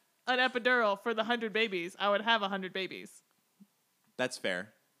have an epidural for the 100 babies, I would have 100 babies. That's fair.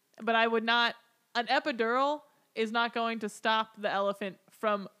 But I would not. An epidural is not going to stop the elephant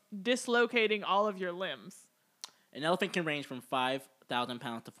from dislocating all of your limbs. An elephant can range from 5,000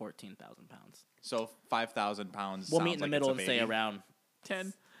 pounds to 14,000 pounds. So 5,000 pounds. We'll sounds meet in the like middle it's and a say baby. around.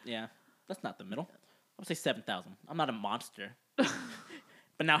 10. Yeah, that's not the middle. I'll say 7,000. I'm not a monster.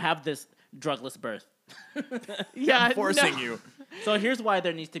 But now have this drugless birth. Yeah, I'm forcing no. you. So here's why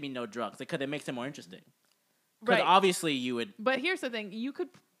there needs to be no drugs, because it makes it more interesting. Because Right. obviously you would. But here's the thing: you could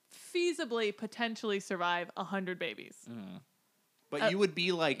feasibly, potentially survive 100 babies. But you would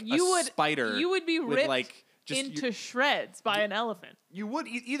be like You a would spider. You would be with ripped like just into shreds by an elephant. you would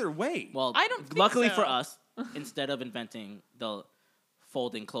either way. Well, I don't think luckily so. for us, instead of inventing the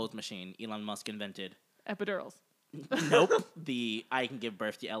folding clothes machine, Elon Musk invented. Epidurals. Nope, the I can give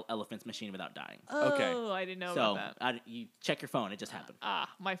birth to elephants machine without dying. Okay. Oh, I didn't know So about that. you check your phone; it just happened.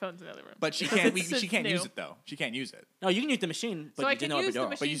 My phone's in the other room. But she Because can't. it's She can't new. use it though. She can't use it. No, you can use the machine, but So I you didn't can know use the epidural.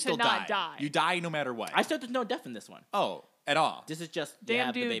 machine But you to still not die. die. You die no matter what. I still there's no death in this one. Oh, at all. This is just you Damn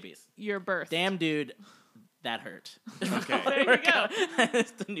have dude, the babies. your birth. Damn dude, that hurt. Okay. There you go.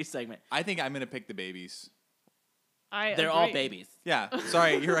 That's the new segment. I think I'm gonna pick the babies. They're all agree. babies. Yeah.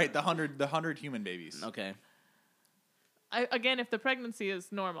 Sorry, you're right. The hundred human babies. Okay. Again, if the pregnancy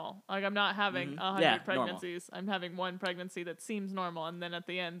is normal, like I'm not having 100 Yeah, normal. pregnancies, I'm having one pregnancy that seems normal, and then at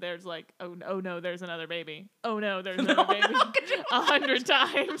the end there's like, oh no, there's another baby. Oh no, there's another baby. 100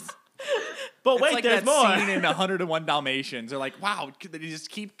 times. But It's wait, like there's that more. scene in 101 Dalmatians. They're like, wow, they just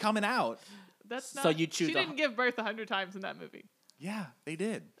keep coming out. That's not. So you choose She a- didn't give birth 100 times in that movie. Yeah, they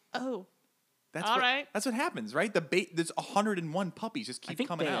did. Oh, That's All what, right. That's what happens, right? There's 101 puppies just keep think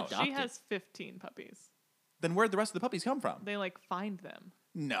coming they out. adopt- she Adopted. has 15 puppies. Then where'd the rest of the puppies come from? They like find them.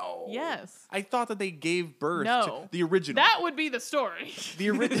 No. Yes. I thought that they gave birth No. to the original. That would be the story. the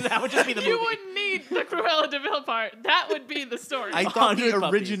original. That would just be the You movie. wouldn't need the Cruella de Vil part. That would be the story. I thought the 100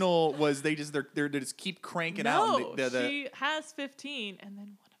 puppies. original was they just keep cranking out. no, And she has 15, and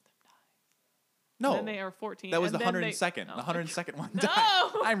then one of them dies. no, Then they are 14. that was and the then 102nd. they- The 102nd one No.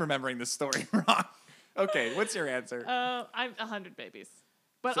 died. I'm remembering the story wrong. Okay, what's your answer? I'm 100 babies,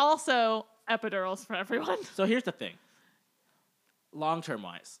 but also epidurals for everyone. So here's the thing. Long term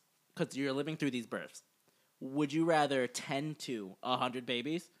wise, because you're living through these births, would you rather tend to 100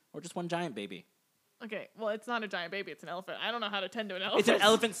 babies or just one giant baby? Okay, well, it's not a giant baby; it's an elephant. I don't know how to tend to an elephant. It's an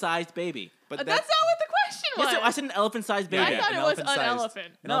elephant-sized baby. but That's not what the question was. Yes, I said an elephant-sized baby. I thought an it was an elephant-sized- elephant.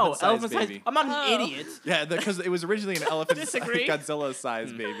 an No, elephant-sized elephant-sized. baby. I'm not an Oh. idiot. Yeah, because it was originally an elephant Disagree?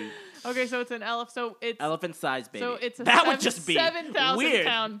 Godzilla-sized baby. Okay, so it's an elephant. So it's Elephant-sized baby. so it's a that would just be 7,000 weird.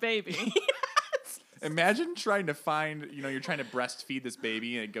 pound baby. Imagine trying to find, you're trying to breastfeed this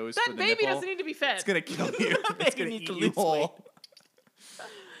baby and it goes That for the baby nipple. doesn't need to be fed. It's gonna kill you. It's gonna needs eat to you lose whole.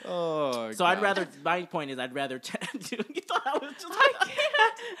 Oh, So I'd God. rather. My point is, I'd rather tend to. You thought I was just.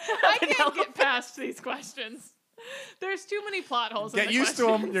 I can't get past these questions. There's too many plot holes. in get the used to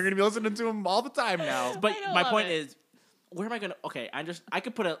questions. them. You're gonna be listening to them all the time now. But I don't my love point it. is, where am I gonna? Okay, I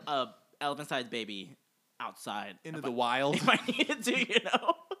could put a elephant-sized baby outside Into if the I- wild. if I needed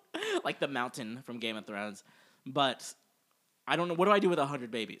to, like the mountain from Game of Thrones. But I don't know. What do I do with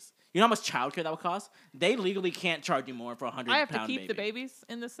 100 babies? You know how much childcare that would cost? They legally can't charge you more for a 100. I have to pound keep baby. the babies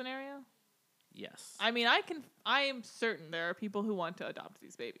in this scenario. Yes. I mean, I am certain there are people who want to adopt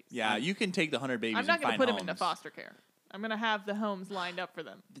these babies. Yeah, you can take the 100 babies. I'm not going going to to put them into foster care. I'm going to have the homes lined up for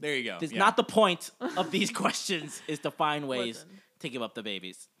them. There you go. It's yeah. not the point of these questions is to find ways Listen. to give up the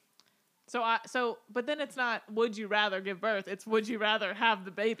babies. But then it's not would you rather give birth? It's would you rather have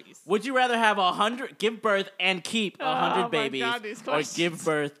the babies? Would you rather have 100, give birth and keep 100 Oh my babies, God, these or questions. give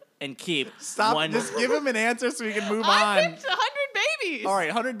birth and keep Stop. one? Just give him an answer so we can move I on. picked 100 babies. All right,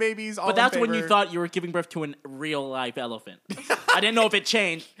 100 babies. All But that's in when you favor. thought you were giving birth to a real life elephant. I didn't know if it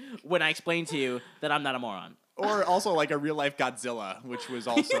changed when I explained to you that I'm not a moron. Or also like a real life Godzilla, which was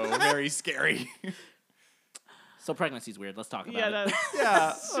also very scary. So pregnancy's weird. Let's talk about Yeah, it. that's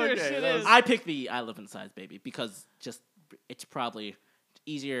Yeah. Sure okay. shit that is. was- I picked the elephant-sized baby because just it's probably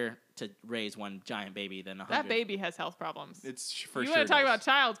easier to raise one giant baby than 100. that baby has health problems. It's for you sure. want to talk does.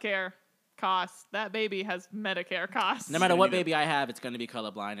 about childcare costs? That baby has Medicare costs. No matter what need to- baby I have, it's going to be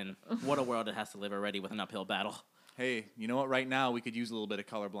colorblind, and what a world it has to live already with an uphill battle. Hey, you know what? Right now we could use a little bit of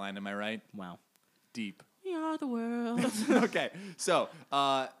colorblind. Am I right? Wow. Deep. We are the world. Okay, so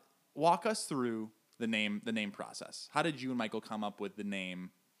walk us through the name process. How did you and Michael come up with the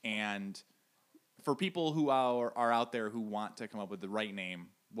name? And for people who are out there who want to come up with the right name,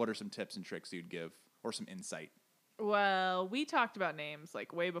 what are some tips and tricks you'd give, or some insight? Well, we talked about names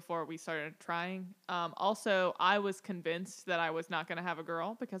like way before we started trying. Also, I was convinced that I was not going to have a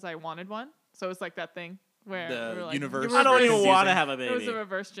girl because I wanted one. So it's like that thing. where The we were universe I don't very even confusing. want to have a It was a baby.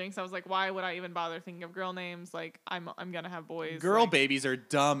 reverse jinx. I was like, why would I even bother thinking of girl names? Like, I'm gonna have boys. Girl like, babies are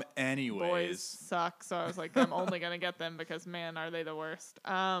dumb anyways. boys suck. So I was like, I'm only gonna get them because man, are they the worst.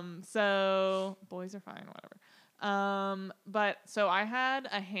 So boys are fine, whatever. But so I had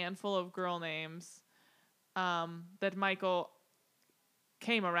a handful of girl names, that Michael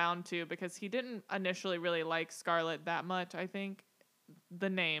came around to because he didn't initially really like Scarlett that much. I think the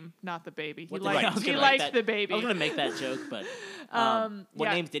name, not the baby. He What liked I was he gonna liked make the that- baby. I was gonna make that joke, but what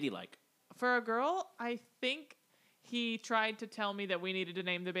yeah. names did he like? For a girl, I think he tried to tell me that we needed to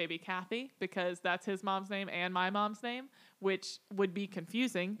name the baby Kathy because that's his mom's name and my mom's name, which would be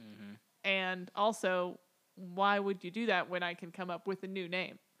confusing. Mm-hmm. And also, why would you do that when I can come up with a new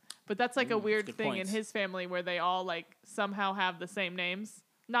name? But that's like a weird good thing points. in his family where they all like somehow have the same names.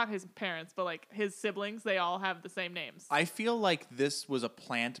 Not his parents, but like his siblings, they all have the same names. I feel like this was a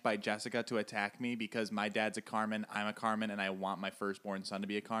plant by Jessica to attack me because my dad's a Carmen, I'm a Carmen, and I want my firstborn son to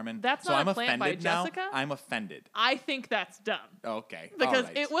be a Carmen. That's so not I'm a plant by offended now. Jessica? I'm offended. I think that's dumb Okay. because all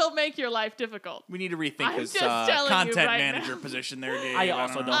right. it will make your life difficult. We need to rethink I'm his just telling you content right manager now. position there, Dave. I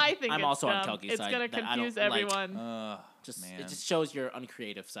also don't know. don't. I think I'm it's also on dumb. Kelky's It's side gonna that I don't confuse like. everyone. Just man. it just shows your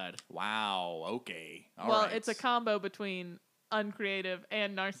uncreative side. Wow. Okay. All Well, right. it's a combo between uncreative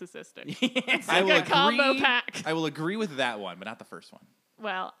and narcissistic. I Like will a combo agree- pack. I will agree with that one, but not the first one.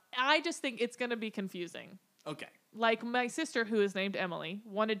 Well, I just think it's going to be confusing. Okay. Like my sister, who is named Emily,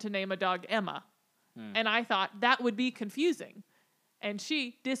 wanted to name a dog Emma. Hmm. And I thought that would be confusing. And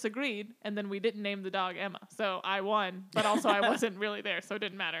she disagreed, and then we didn't name the dog Emma. So I won, but also I wasn't really there, so it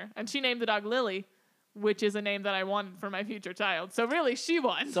didn't matter. And she named the dog Lily, which is a name that I wanted for my future child. So really, she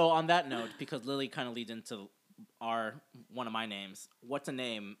won. So on that note, because Lily kind of leads into one of my names, what's a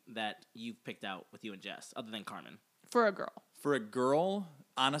name that you've picked out with you and Jess, other than Carmen? For a girl. For a girl,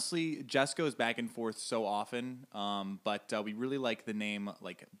 honestly, Jess goes back and forth so often, but we really like the name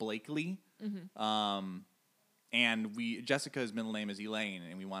like Blakely. And Jessica's middle name is Elaine,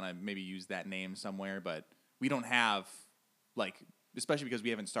 and we want to maybe use that name somewhere, but we don't have like, especially because we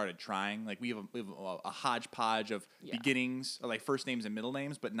haven't started trying. Like we have a hodgepodge of beginnings, or like first names and middle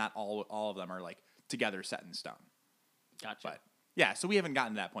names, but not all of them are like together set in stone. Gotcha. But yeah, so we haven't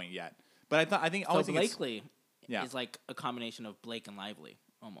gotten to that point yet. But I think So always think it's Blakely Yeah. is like a combination of Blake and Lively,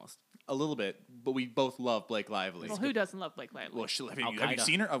 almost. a little bit, but we both love Blake Lively. Well, who doesn't love Blake Lively? Well, have you Al-Qaeda.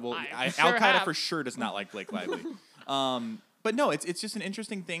 seen her? Well, I Al sure Qaeda have. for sure does not like Blake Lively. But no, it's just an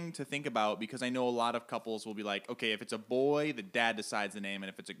interesting thing to think about because I know a lot of couples will be like, okay, if it's a boy, the dad decides the name, and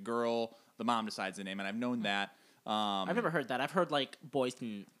if it's a girl, the mom decides the name, and I've known that. I've never heard that. I've heard like boys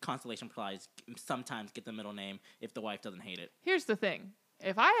can Constellation Prize sometimes get the middle name if the wife doesn't hate it. Here's the thing.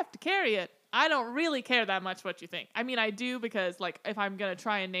 If I have to carry it, I don't really care that much what you think. I mean, I do because, like, if I'm going to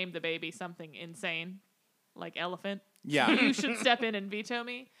try and name the baby something insane, like elephant, Yeah. you should step in and veto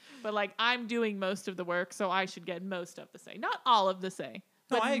me. But, like, I'm doing most of the work, so I should get most of the say. Not all of the say,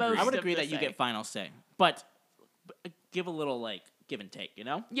 No, but I agree. most I would of agree the that you say. get final say, but give a little like give and take, you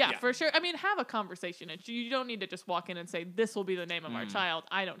know? Yeah, Yeah. for sure. I mean, have a conversation. You don't need to just walk in and say, this will be the name of our child.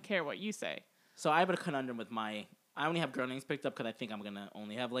 I don't care what you say. So I have a conundrum with I only have girl names picked up because I think I'm gonna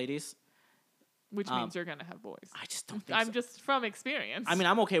only have ladies. Which means you're going to have boys. I just don't think I'm so. just from experience. I mean,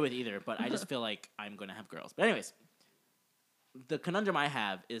 I'm okay with either, but I just feel like I'm gonna have girls. But anyways, the conundrum I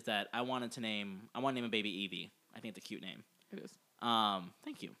have is that I want to name a baby Eevee. I think it's a cute name. it is.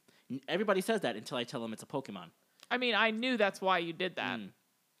 Thank you. Everybody says that until I tell them it's a Pokemon. I mean, I knew that's why you did that.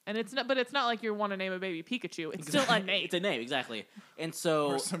 And it's not, but it's not like you want to name a baby Pikachu. It's still a name. It's a name, exactly. And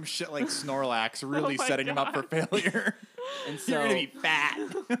so Or some shit like Snorlax, really my setting him up for failure. and so You're gonna be fat.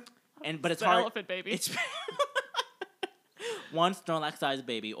 but it's The hard. elephant baby. It's one Snorlax-sized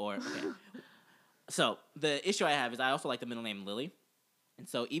baby, or okay. So the issue I have is I also like the middle name Lily, and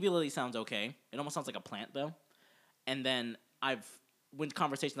so Eevee Lily sounds okay. It almost sounds like a plant though. And then when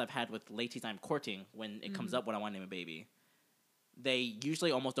conversations I've had with ladies I'm courting, when it comes up when I want to name a baby, they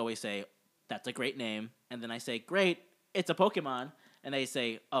usually almost always say, "That's a great name," and then I say, "Great, it's a Pokemon," and they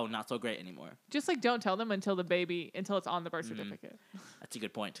say, "Oh, not so great anymore." Just like don't tell them until it's on the birth certificate. That's a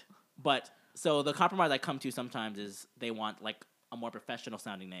good point. But so the compromise I come to sometimes is they want like a more professional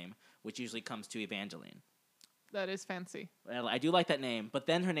sounding name, which usually comes to Evangeline. That is fancy. Well, I do like that name, but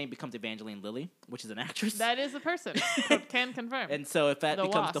then her name becomes Evangeline Lilly, which is an actress. That is a person. Can confirm. And so if that The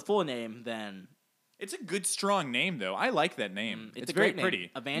becomes the Wasp. full name, then It's a good, strong name, though. I like that name. it's It's a very great name.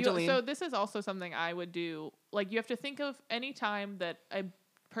 pretty. Evangeline. So this is also something I would do. Like you have to think of any time that a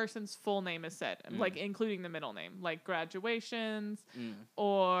person's full name is said, like including the middle name, like graduations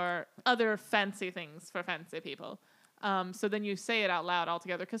or other fancy things for fancy people. So then you say it out loud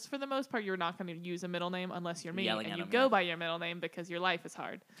altogether, because for the most part, you're not going to use a middle name unless you're me Yelling and at you 'em, go yeah. by your middle name because your life is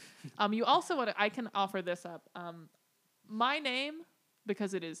hard. You also want to, I can offer this up. My name,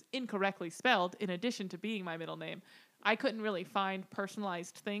 because it is incorrectly spelled, in addition to being my middle name, I couldn't really find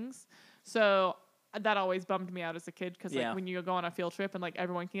personalized things. So that always bummed me out as a kid, because Yeah. like when you go on a field trip and like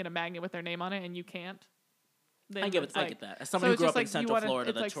everyone can get a magnet with their name on it and you can't. Then I get it's I like- get that. As so someone who it's grew just up in like you Central wanna- Florida,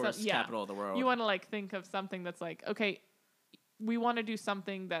 it's the like some- tourist yeah. capital of the world. You want to like think of something that's like, okay, we want to do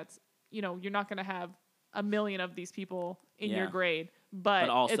something that's, you're not going to have a million of these people in your Yeah. grade, but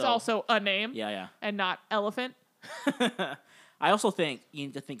it's also- also a name yeah. and not elephant. I also think you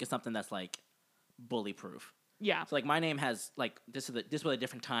need to think of something that's like bully proof. Yeah, So like my name has like this was a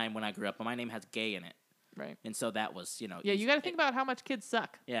different time when I grew up, but my name has gay in it, right. and so that was Yeah, easy- you got to think about how much kids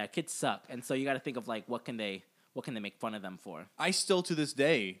suck. Yeah, kids suck, and so you got to think of like what can they make fun of them for? I still to this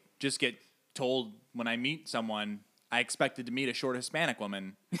day just get told when I meet someone I expected to meet a short Hispanic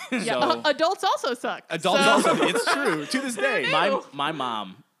woman. Yeah, So adults also suck. adults so- also, it's true to this day. My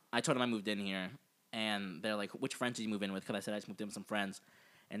mom, I told them I moved in here, and they're like, "Which friends did you move in with?" Because I said I just moved in with some friends,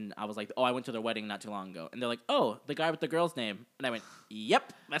 and I was like, "Oh, I went to their wedding not too long ago," and they're like, "Oh, the guy with the girl's name," and I went,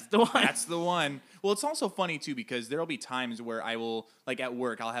 "Yep, that's the one." That's the one. Well, it's also funny too because there'll be times where I will, like at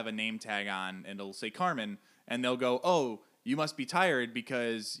work, I'll have a name tag on and it'll say Carmen, and they'll go, "Oh, you must be tired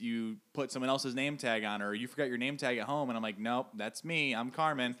because you put someone else's name tag on, or you forgot your name tag at home." And I'm like, "Nope, that's me. I'm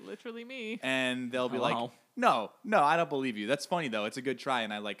Carmen." Literally me. And they'll be like, Hello? No, I don't believe you. That's funny though. It's a good try.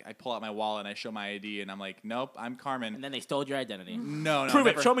 And I pull out my wallet and I show my ID, and I'm like, "Nope, I'm Carmen." And then they stole your identity. No, Prove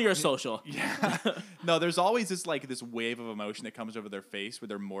never. it. Show me your social. Yeah. No, there's always this wave of emotion that comes over their face where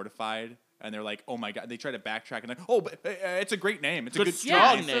they're mortified and they're like, "Oh my god!" They try to backtrack and like, "Oh, but it's a great name. It's a Good good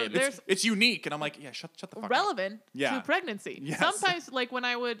strong name. name. there's It's unique." And I'm like, "Yeah, shut the fuck up." relevant Yeah. to pregnancy. Yes. Sometimes, like when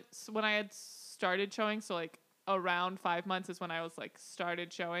I had started showing, so like around 5 months is when I was like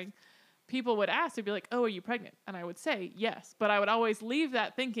started showing. People would ask, they'd be like, "Oh, are you pregnant?" And I would say yes, but I would always leave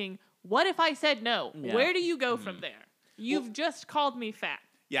that thinking, "What if I said no? Yeah. Where do you go from there? You've just called me fat.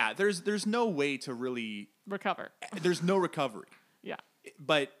 Yeah, there's no way to really. Recover." There's no recovery. Yeah.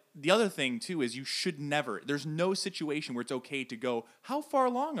 But the other thing too is you should never. There's no situation where it's okay to go, "How far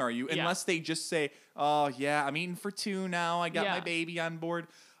along are you?" Yeah. Unless they just say, "Oh yeah, I'm eating for 2 now. I got my Yeah. baby on board."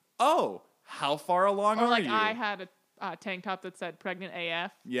 Oh, how far along Or are like you? I had a tank top that said "pregnant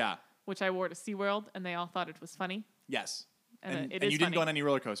AF," Yeah. which I wore to SeaWorld, and they all thought it was funny. Yes. And it and is you didn't funny. go on any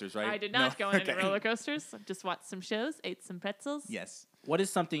roller coasters, right? I did not No? go on Okay. any roller coasters. Just watched some shows, ate some pretzels. Yes. What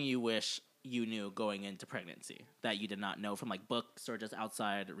is something you wish you knew going into pregnancy that you did not know from like books or just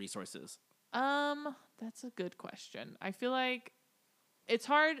outside resources? That's a good question. I feel like it's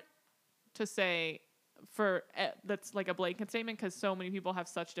hard to say that's like a blanket statement because so many people have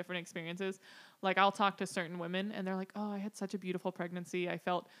such different experiences. Like I'll talk to certain women and they're like, "Oh, I had such a beautiful pregnancy. I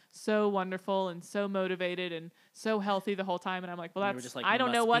felt so wonderful and so motivated and so healthy the whole time." And I'm like, "Well, And you were that's just like, I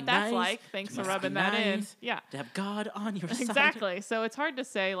don't know "Must what be that's nice. like." Thanks for Must rubbing be that in. nice. Yeah. To have God on your side. Exactly. So it's hard to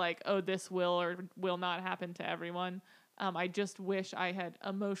say like, "Oh, this will or will not happen to everyone." I just wish I had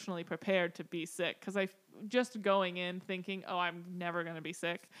emotionally prepared to be sick because just going in thinking, "Oh, I'm never going to be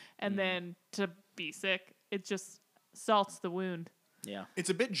sick," and then to be sick, it just salts the wound. Yeah.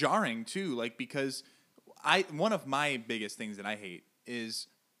 It's a bit jarring too, like because one of my biggest things that I hate is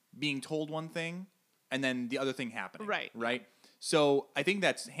being told one thing and then the other thing happening. Right. Right. So I think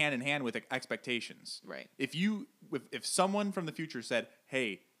that's hand in hand with expectations. Right. If someone from the future said,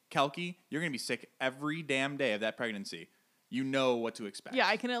 "Hey, Kelky, you're gonna be sick every damn day of that pregnancy," you know what to expect. Yeah,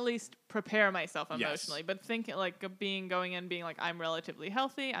 I can at least prepare myself Yes. emotionally. But thinking like going in being like, I'm relatively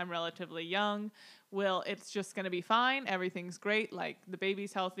healthy, I'm relatively young. It's just gonna be fine. Everything's great. Like the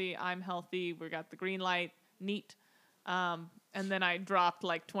baby's healthy, I'm healthy. We got the green light. Neat. And then I dropped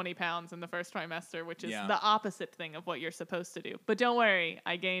like 20 pounds in the first trimester, which is Yeah. the opposite thing of what you're supposed to do. But don't worry,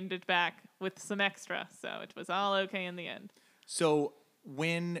 I gained it back with some extra, so it was all okay in the end. So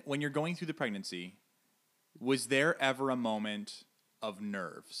when you're going through the pregnancy, was there ever a moment of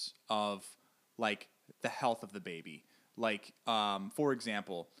nerves of like the health of the baby? Like, for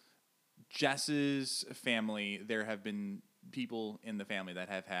example, Jess's family, there have been people in the family that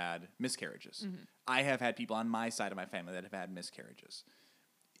have had miscarriages. Mm-hmm. I have had people on my side of my family that have had miscarriages.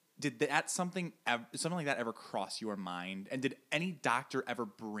 Did that something like that ever cross your mind? And did any doctor ever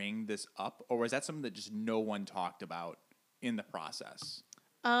bring this up, or was that something that just no one talked about in the process?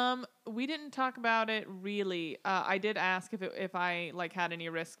 We didn't talk about it really. I did ask if I like had any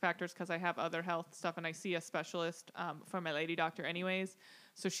risk factors because I have other health stuff and I see a specialist from my lady doctor anyways.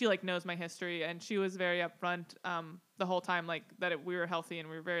 So she like knows my history and she was very upfront the whole time like that we were healthy and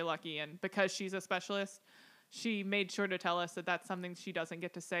we were very lucky, and because she's a specialist, she made sure to tell us that that's something she doesn't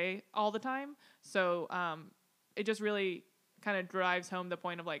get to say all the time. So it just really kind of drives home the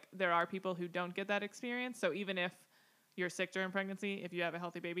point of like there are people who don't get that experience. So even if you're sick during pregnancy, if you have a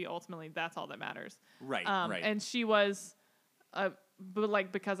healthy baby, ultimately that's all that matters. Right. And she was, but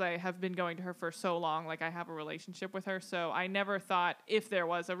like because I have been going to her for so long, like I have a relationship with her, so I never thought if there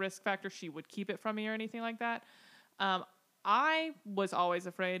was a risk factor she would keep it from me or anything like that. I was always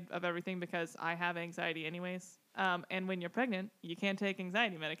afraid of everything because I have anxiety anyways. And when you're pregnant, you can't take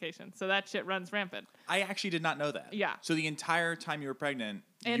anxiety medication. So that shit runs rampant. I actually did not know that. Yeah. So the entire time you were pregnant,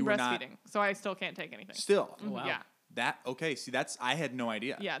 And you were breastfeeding. So I still can't take anything. still. Mhm, wow. Yeah. Okay, see, I had no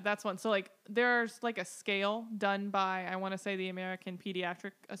idea. Yeah, that's one. So like there's like a scale done by, I want to say, the American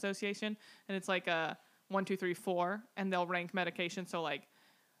Pediatric Association. And it's like a 1, 2, 3, 4. And they'll rank medication. So like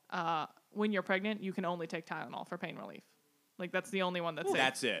when you're pregnant, you can only take Tylenol for pain relief. Like that's the only one that's safe.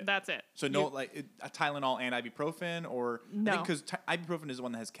 That's it. That's it. So no, a Tylenol and ibuprofen, or No. because ibuprofen is the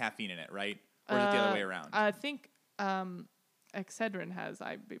one that has caffeine in it, right? Or is it the other way around? I think Excedrin has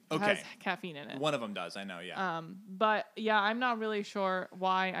has caffeine in it. One of them does. I know. Yeah. But yeah, I'm not really sure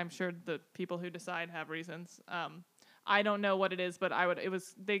why. I'm sure the people who decide have reasons. I don't know what it is, but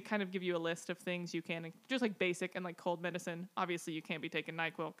they kind of give you a list of things you can, just like basic and like cold medicine. Obviously, you can't be taking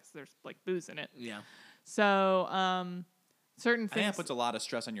NyQuil because there's like booze in it. Yeah. So certain I think things. that puts a lot of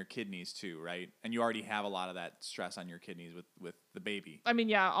stress on your kidneys too, right? And you already have a lot of that stress on your kidneys with the baby. I mean,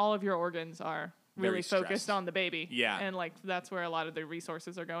 yeah, all of your organs are really Very focused stressed. on the baby. Yeah. And like that's where a lot of the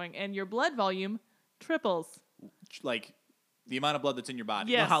resources are going. And your blood volume triples. Like the amount of blood that's in your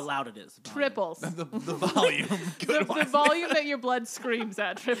body. Yes. Know how loud it is. Triples. The volume. Good the one. volume that your blood screams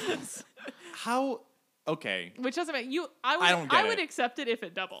at triples. How? Okay. Which doesn't make you. I don't get would it. accept it if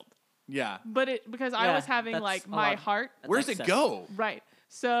it doubled, Yeah. but because I Yeah, was having that's like a my lot. heart That's Where's it excessive. go? right.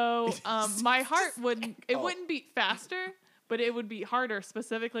 So my heart wouldn't. It Oh. wouldn't beat faster, but it would beat harder.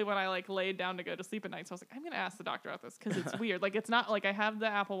 Specifically when I like laid down to go to sleep at night. So I was like, I'm gonna ask the doctor about this because it's weird. Like it's not like I have the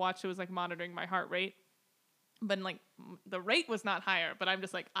Apple Watch that was like monitoring my heart rate, but like the rate was not higher. But I'm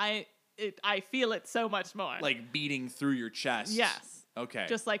just like I feel it so much more. Like beating through your chest. yes. Okay.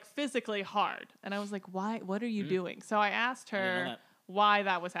 Just like physically hard. And I was like, why? What are you doing? So I asked didn't know her that. why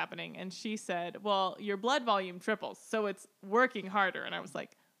that was happening. And she said, well, your blood volume triples. So it's working harder. And I was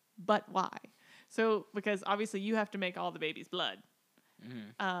like, but why? So because obviously you have to make all the baby's blood.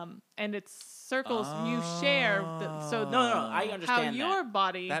 And it's circles you share. So No, I understand how that. your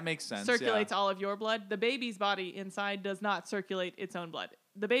body That makes sense, circulates yeah. all of your blood. The baby's body inside does not circulate its own blood.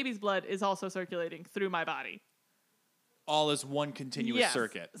 The baby's blood is also circulating through my body. all is one continuous Yes.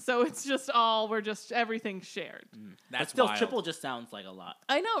 circuit. So it's just everything's shared. That's But still, wild. triple just sounds like a lot.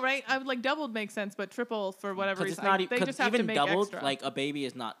 I know, right? I would like doubled makes sense, but triple for whatever Because reason, it's not they because just have even to make doubled, extra. like a baby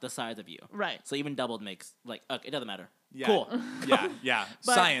is not the size of you. Right. So even doubled makes like it doesn't matter. Yeah. Cool. Yeah.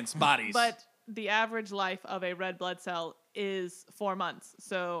 But- Science, bodies. But the average life of a red blood cell is 4 months.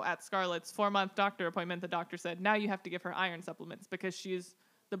 So at Scarlett's 4-month doctor appointment, the doctor said, now you have to give her iron supplements because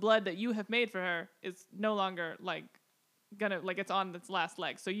the blood that you have made for her is no longer it's on its last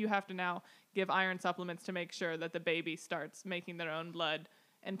leg. So you have to now give iron supplements to make sure that the baby starts making their own blood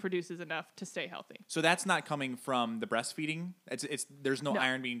and produces enough to stay healthy. So that's not coming from the breastfeeding. There's no No.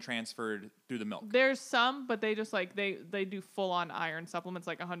 iron being transferred through the milk. There's some, but they just they do full on iron supplements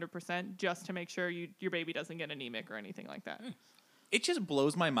 100% just to make sure your baby doesn't get anemic or anything like that. It just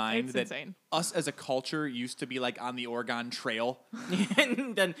blows my mind It's that insane. us as a culture used to be like on the Oregon Trail.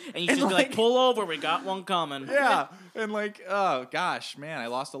 and you just be like, pull over, we got one coming. Yeah, and like, oh gosh, man, I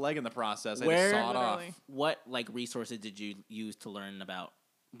lost a leg in the process. I just saw it off. Literally. What resources did you use to learn about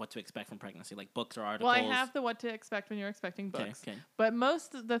what to expect from pregnancy, like books or articles? Well, I have the what to expect when you're expecting books. Okay. But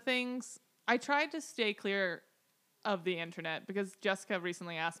most of the things, I tried to stay clear of the internet because Jessica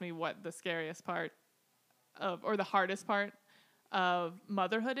recently asked me what the scariest part or the hardest part of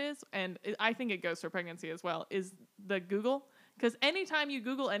motherhood is. And I think it goes for pregnancy as well, is the Google. Because anytime you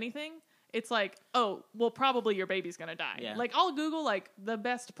Google anything, it's like, oh, well, probably your baby's going to die. Yeah. Like, I'll Google, the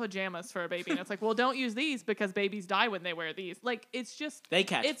best pajamas for a baby. And it's like, well, don't use these because babies die when they wear these. Like, it's just... They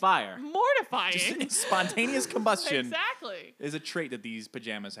catch it's fire. mortifying. Spontaneous combustion Exactly. is a trait that these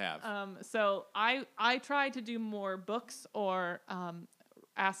pajamas have. So I try to do more books or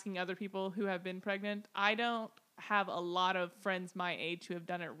asking other people who have been pregnant. I don't have a lot of friends my age who have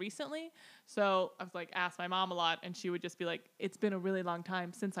done it recently. So I was asked my mom a lot, and she would just be like, it's been a really long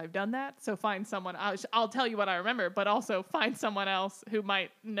time since I've done that. So find someone, I'll tell you what I remember, but also find someone else who might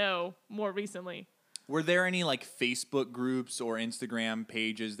know more recently. Were there any Facebook groups or Instagram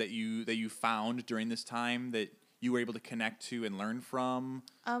pages that you found during this time that you were able to connect to and learn from?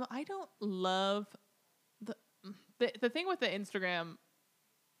 I don't love the thing with the Instagram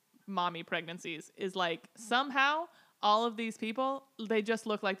mommy pregnancies is like somehow all of these people, they just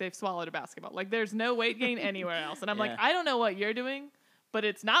look like they've swallowed a basketball. Like there's no weight gain anywhere else. And I'm like, Yeah. I don't know what you're doing, but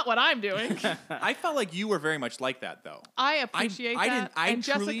it's not what I'm doing. I felt like you were very much like that, though. I appreciate I that. didn't- I and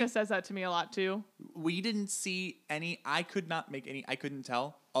truly- Jessica says that to me a lot too. We didn't see any. I could not make any. I couldn't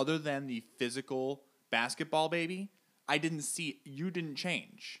tell other than the physical basketball baby. I didn't see. You didn't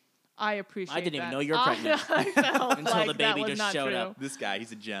change. I appreciate I didn't even that. know you were pregnant. I felt Until like the that baby was just not showed true. up. This guy,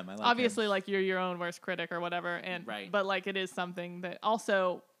 he's a gem. I like Obviously, him. like you're your own worst critic or whatever, and Right. but like it is something that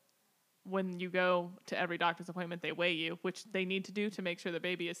also when you go to every doctor's appointment, they weigh you, which they need to do to make sure the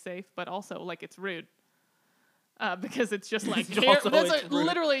baby is safe, but also like it's rude. Because it's just like, Also, that's it's like rude.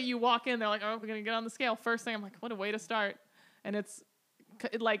 literally you walk in, they're like, oh, we're going to get on the scale. First thing, I'm like, what a way to start. And it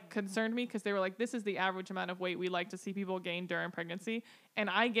like concerned me because they were like, this is the average amount of weight we like to see people gain during pregnancy. And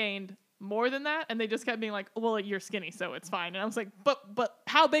I gained more than that. And they just kept being like, well, you're skinny, so it's fine. And I was like, but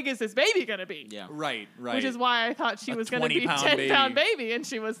how big is this baby going to be? Yeah. right. Which is why I thought she A was going to be 20-pound 10-pound baby, and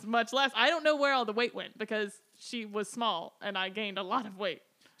she was much less. I don't know where all the weight went because she was small, and I gained a lot of weight.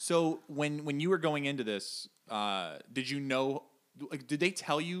 So when you were going into this, did you know? Like, did they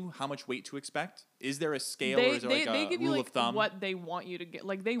tell you how much weight to expect? Is there a scale or is there like they a give you rule like of thumb? what they want you to get.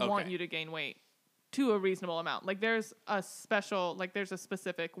 Like they want Okay. you to gain weight to a reasonable amount. Like there's a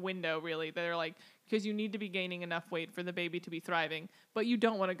specific window really. They're like because you need to be gaining enough weight for the baby to be thriving, but you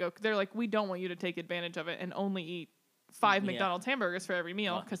don't want to go. They're like we don't want you to take advantage of it and only eat 5 Yeah. McDonald's hamburgers for every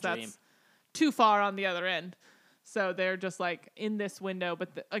meal Oh, because dream. that's too far on the other end. So they're just like in this window,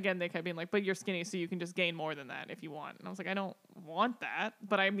 but again, they kept being like, but you're skinny, so you can just gain more than that if you want. And I was like, I don't want that.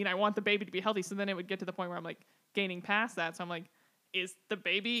 But I mean, I want the baby to be healthy. So then it would get to the point where I'm like gaining past that. So I'm like, is the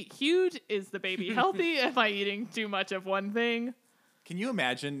baby huge? Is the baby healthy? Am I eating too much of one thing? Can you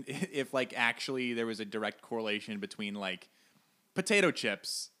imagine if like actually there was a direct correlation between like potato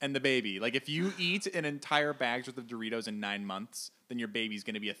chips and the baby? Like if you eat an entire bag's worth of Doritos in 9 months, then your baby's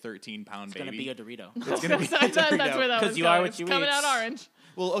going to be a 13-pound It's baby. gonna be a Dorito. It's going to be a that's where Dorito. that 'Cause was you going. are what It's you coming eat. out orange.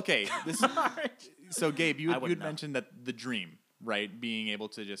 Well, okay. So Gabe, I wouldn't you'd know. mentioned that the dream, right? Being able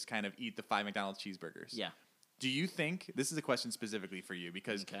to just kind of eat the 5 McDonald's cheeseburgers. Yeah. Do you think this is a question specifically for you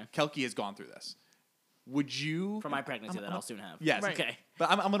because Okay. Kelky has gone through this? Would you For my pregnancy that I'll soon have. Yes. Right. Okay. But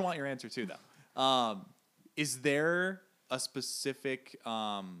I'm going to want your answer too, though. Is there a specific,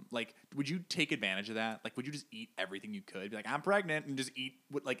 like, would you take advantage of that? Like, would you just eat everything you could? Be like, I'm pregnant and just eat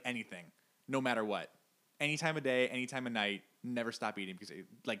like anything, no matter what. Any time of day, any time of night, never stop eating because,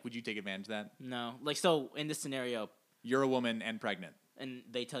 like, would you take advantage of that? No. Like so in this scenario, You're a woman and pregnant. and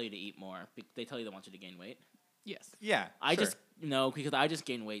they tell you to eat more. They tell you they want you to gain weight. Yes. Yeah. I sure. just no because I just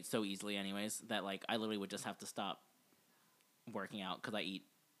gain weight so easily anyways that like I literally would just have to stop working out because I eat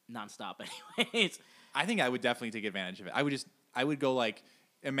nonstop anyways. I think I would definitely take advantage of it. I would go like,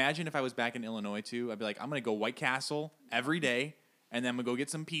 imagine if I was back in Illinois too. I'd be like, I'm gonna go White Castle every day, and then I'm gonna go get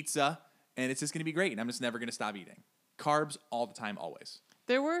some pizza, and it's just gonna be great. And I'm just never gonna stop eating carbs all the time, always.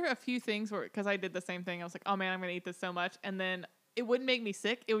 There were a few things where, because I did the same thing, I was like, oh man, I'm going to eat this so much. And then it wouldn't make me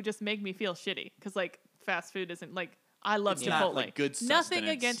sick. It would just make me feel shitty. Because, like, fast food isn't, like, I love It's Chipotle. not, like, good Nothing sustenance.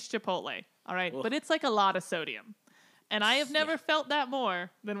 against Chipotle, all right? Ugh. But it's, like, a lot of sodium. And I have never felt that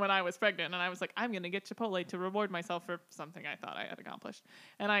more than when I was pregnant. And I was like, I'm going to get Chipotle to reward myself for something I thought I had accomplished.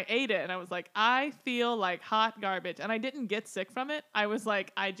 And I ate it, and I was like, I feel like hot garbage. And I didn't get sick from it. I was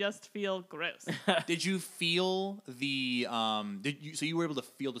like, I just feel gross. Did you feel the so you were able to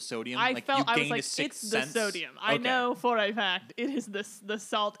feel the sodium? I like felt you I was gained like, a sixth it's the sense? sodium. I Okay. know for a fact it is the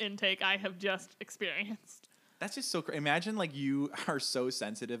salt intake I have just experienced. That's just so crazy. Imagine like you are so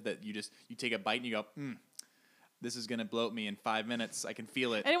sensitive that you take a bite and you go, this is gonna bloat me in 5 minutes. I can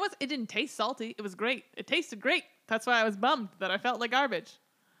feel it. And it didn't taste salty. It was great. It tasted great. That's why I was bummed that I felt like garbage.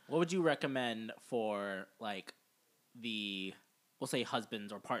 What would you recommend for like we'll say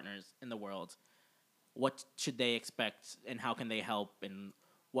husbands or partners in the world? What should they expect and how can they help and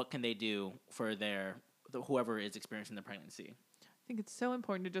what can they do for whoever is experiencing the pregnancy? I think it's so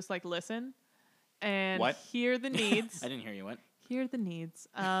important to just like listen and What? hear the needs. I didn't hear you. What? Hear the needs.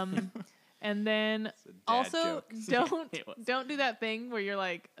 And then a dad also joke. It was. don't do that thing where you're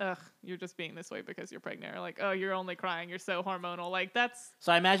like, ugh, you're just being this way because you're pregnant, or like, oh, you're only crying, you're so hormonal. Like that's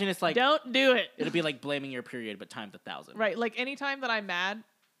So I imagine it's like don't do it. it'll be like blaming your period but times 1,000. Right. Like anytime that I'm mad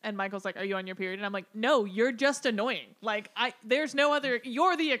and Michael's like, are you on your period? And I'm like, no, you're just annoying. Like there's no other,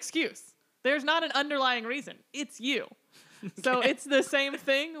 you're the excuse. There's not an underlying reason. It's you. So it's the same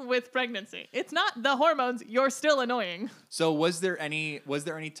thing with pregnancy. It's not the hormones. You're still annoying. So was there any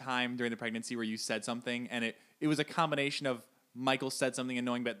time during the pregnancy where you said something and it was a combination of Michael said something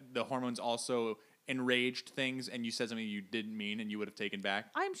annoying, but the hormones also enraged things and you said something you didn't mean and you would have taken back?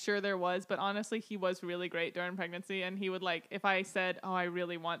 I'm sure there was, but honestly, he was really great during pregnancy, and he would like if I said, "Oh, I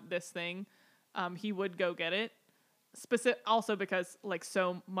really want this thing," he would go get it. Also because like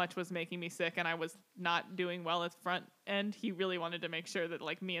so much was making me sick and I was not doing well at the front end, he really wanted to make sure that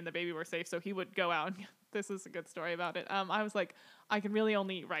like me and the baby were safe, so he would go out and this is a good story about it. I was like, I can really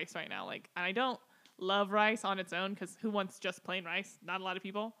only eat rice right now, like, and I don't love rice on its own because who wants just plain rice? Not a lot of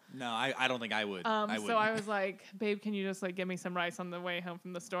people. No, I don't think I would. So I was like, babe, can you just like give me some rice on the way home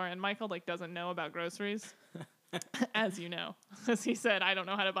from the store? And Michael like doesn't know about groceries, as you know, as he said, I don't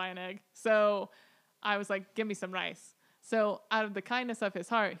know how to buy an egg. So I was like, give me some rice. So out of the kindness of his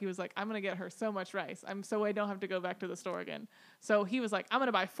heart, he was like, I'm going to get her so much rice. So I don't have to go back to the store again. So he was like, I'm going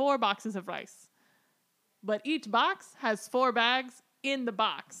to buy 4 boxes of rice. But each box has 4 bags in the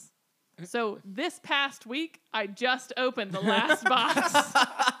box. So this past week, I just opened the last box.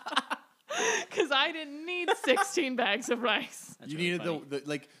 Because I didn't need 16 bags of rice. You needed the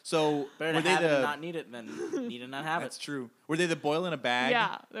like so. Better were to they have it and the? not need it than need and not have That's it. true. Were they the boil in a bag?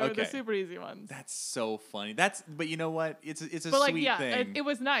 Yeah, they were the Okay. super easy ones. That's so funny. But you know what? It's a But like, sweet yeah, thing. it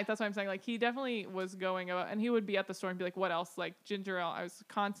was nice. That's what I'm saying. Like, he definitely was going about, and he would be at the store and be like, "What else?" Like ginger ale. I was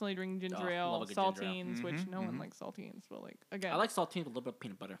constantly drinking ginger Oh, ale, love a good ginger ale. saltines, which no one likes saltines, but like again, I like saltine with a little bit of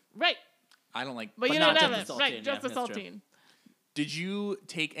peanut butter. right. I don't like. But you not didn't have just it, the right? saltine, Just yeah, the that's true. saltine. Did you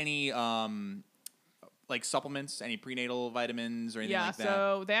take any like supplements, any prenatal vitamins or anything Yeah, like that?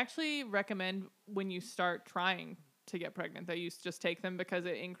 so they actually recommend when you start trying to get pregnant that you just take them because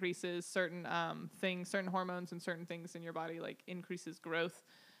it increases certain things, certain hormones and certain things in your body, like increases growth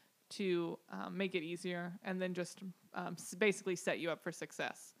to make it easier, and then just basically set you up for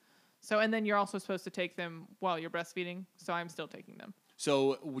success. So, and then you're also supposed to take them while you're breastfeeding. So I'm still taking them.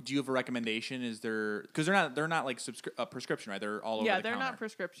 So, do you have a recommendation? Is there because they're not like prescription, right? They're all over Yeah, the they're counter. not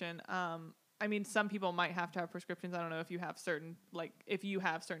prescription. I mean, some people might have to have prescriptions. I don't know if you have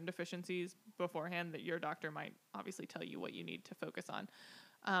certain deficiencies beforehand that your doctor might obviously tell you what you need to focus on.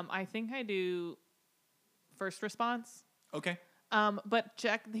 I think I do first response. Okay. But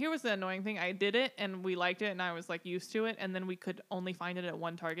here was the annoying thing. I did it and we liked it and I was like used to it, and then we could only find it at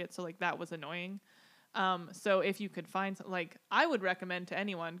one Target, so like that was annoying. So if you could find like, I would recommend to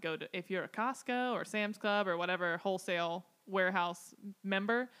anyone if you're a Costco or Sam's Club or whatever wholesale warehouse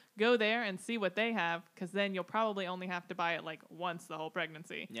member, go there and see what they have, because then you'll probably only have to buy it like once the whole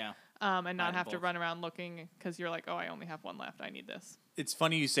pregnancy. Yeah. And not them have to both. run around looking because you're like, oh, I only have one left. I need this. It's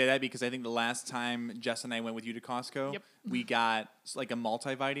funny you say that because I think the last time Jess and I went with you to Costco, Yep. we got like a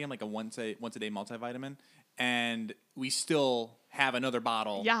multivitamin, like a once a day multivitamin, and we still have another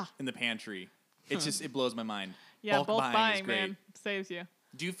bottle Yeah. in the pantry. It's just it blows my mind. Yeah, Bulk bulk buying buying, is great. man, saves you.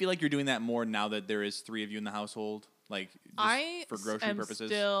 Do you feel like you're doing that more now that there is 3 of you in the household, like just for grocery am purposes?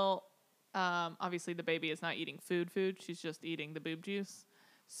 Still, obviously the baby is not eating food. She's just eating the boob juice.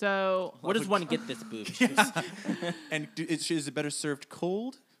 So Where does one get this boob juice? And is it better served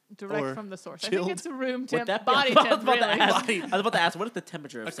cold? direct Or from the source. chilled? I think it's a room Would temp, that be- body I was temp, about to really. ask- Body- I was about to ask, what is the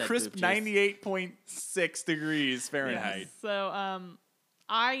temperature of A said crisp boob juice? 98.6 degrees Fahrenheit. Yes. So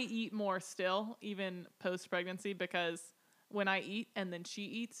I eat more still, even post-pregnancy, because when I eat and then she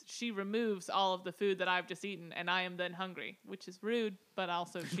eats, she removes all of the food that I've just eaten, and I am then hungry, which is rude, but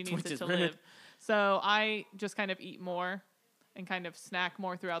also she needs Which it is to rude. live. So I just kind of eat more and kind of snack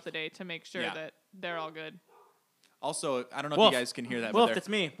more throughout the day to make sure Yeah. that they're all good. Also, I don't know Wolf. if you guys can hear that. Wolf, but it's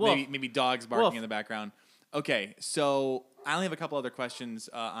me. Wolf. Maybe dogs barking Wolf. in the background. Okay, so I only have a couple other questions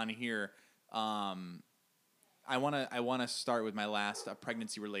on here. I wanna start with my last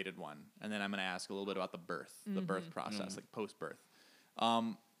pregnancy related one, and then I'm gonna ask a little bit about the birth process, like post birth.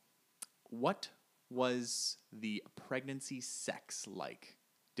 What was the pregnancy sex like?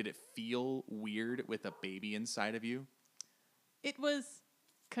 Did it feel weird with a baby inside of you? It was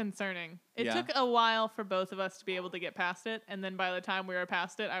concerning. It Yeah. took a while for both of us to be able to get past it, and then by the time we were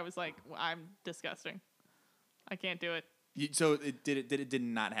past it, I was like, I'm disgusting. I can't do it. So it did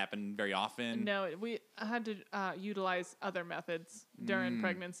not happen very often. No, we had to utilize other methods during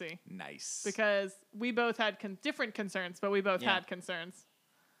pregnancy Nice. because we both had different concerns, but we both Yeah. had concerns.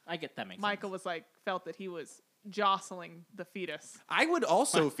 I get that makes Michael sense. was felt that he was jostling the fetus. I would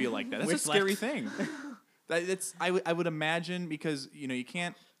also feel like that. That's a Which scary left? thing. I would imagine because you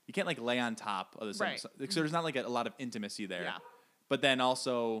can't like lay on top of the Right. so there's not like a lot of intimacy there. Yeah. But then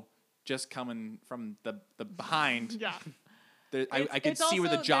also just coming from the behind, Yeah. I can see where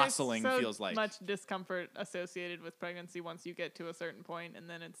the there's jostling so feels like. much discomfort associated with pregnancy once you get to a certain point, and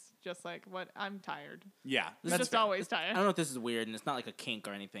then it's just like, what? I'm tired. Yeah, It's that's just fair. always I tired. don't know if this is weird, and it's not like a kink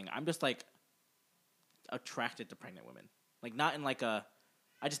or anything. I'm just like attracted to pregnant women, like not in like a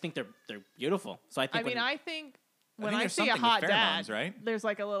I just think they're beautiful. So I think I think when think I there's see a something with hot pheromones, dad, right? there's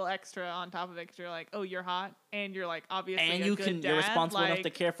like a little extra on top of it because you're like, oh, you're hot, and you're like obviously and a you good can dad, you're responsible enough to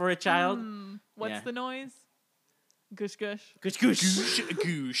like, care for a child. What's Yeah. the noise? Gush gush. Goosh goosh. Goosh,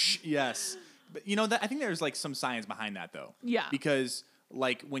 goosh, yes. But that I think there's like some science behind that though. Yeah. Because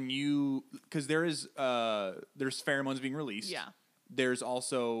like because there's pheromones being released. Yeah. There's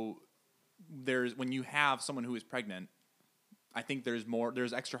when you have someone who is pregnant, I think there's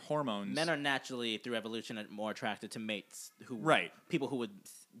extra hormones. Men are naturally, through evolution, more attracted to mates people who would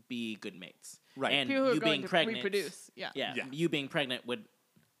be good mates. Right. And People who are you going being to pregnant, reproduce. Yeah. Yeah, Yeah. you being pregnant would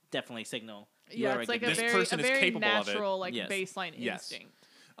definitely signal. you Yeah, are it's a like good a This very, person is capable of it. natural, like Yes. baseline Yes. instinct.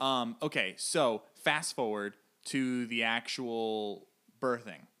 Okay, so fast forward to the actual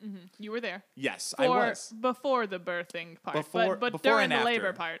birthing. You were there. Yes, I was. Before the birthing part, Before but before during and the after.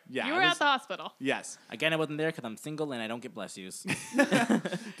 labor part. Yeah, you I were was- at the hospital, Yes. Again, I wasn't there because I'm single and I don't get bless yous.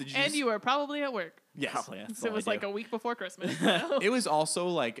 Did and you were probably at work. Yes. Probably, that's So it all was I like do. a week before Christmas. So. It was also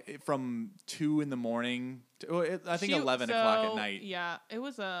like from 2 a.m. to I think 11 o'clock at night. Yeah, it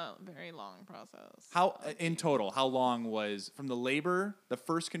was a very long process. How in total? How long was from the labor, the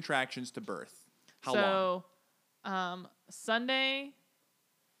first contractions to birth? How long? So, Sunday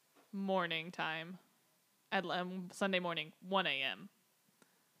morning time, at Sunday morning, 1 a.m.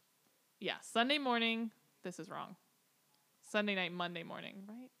 Yeah, Sunday morning. This is wrong. Sunday night, Monday morning,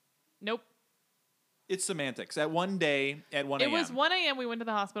 right? Nope. It's semantics. At 1 day at 1 It a.m. was 1 a.m. We went to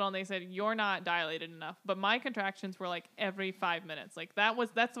the hospital and they said you're not dilated enough. But my contractions were like every 5 minutes. Like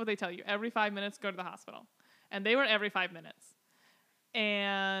that's what they tell you. Every 5 minutes, go to the hospital, and they were every 5 minutes.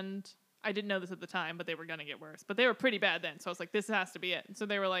 And I didn't know this at the time, but they were gonna get worse. But they were pretty bad then, so I was like, this has to be it. And so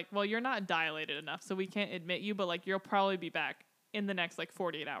they were like, well, you're not dilated enough, so we can't admit you, but like you'll probably be back in the next like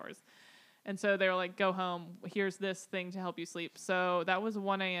 48 hours. And so they were like, go home. Here's this thing to help you sleep. So that was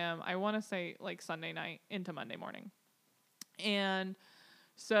 1 a.m. I want to say like Sunday night into Monday morning. And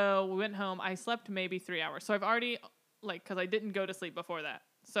so we went home. I slept maybe 3 hours. So I've already, because I didn't go to sleep before that.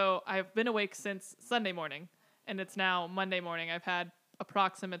 So I've been awake since Sunday morning, and it's now Monday morning. I've had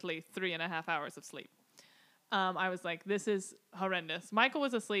approximately 3.5 hours of sleep. I was like, this is horrendous. Michael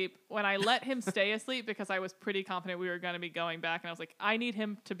was asleep when I let him stay asleep because I was pretty confident we were going to be going back. And I was like, I need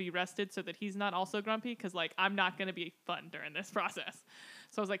him to be rested so that he's not also grumpy because, like, I'm not going to be fun during this process.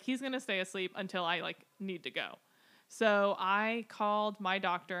 So I was like, he's going to stay asleep until I, like, need to go. So I called my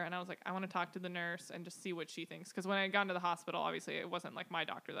doctor and I was like, I want to talk to the nurse and just see what she thinks. Because when I had gone to the hospital, obviously it wasn't, like, my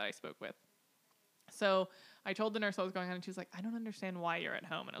doctor that I spoke with. So I told the nurse what was going on, and she was like, I don't understand why you're at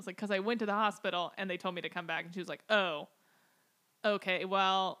home. And I was like, because I went to the hospital, and they told me to come back. And she was like, oh, okay,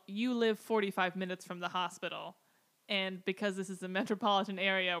 well, you live 45 minutes from the hospital. And because this is a metropolitan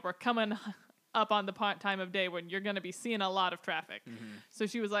area, we're coming up on the time of day when you're going to be seeing a lot of traffic. Mm-hmm. So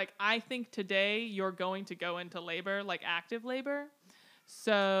she was like, I think today you're going to go into labor, like active labor.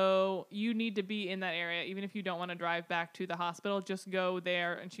 So you need to be in that area, even if you don't want to drive back to the hospital, just go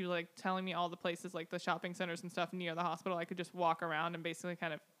there. And she was like telling me all the places, like the shopping centers and stuff near the hospital. I could just walk around and basically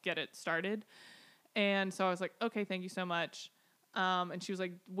kind of get it started. And so I was like, okay, thank you so much. And she was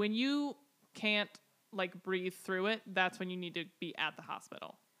like, when you can't like breathe through it, that's when you need to be at the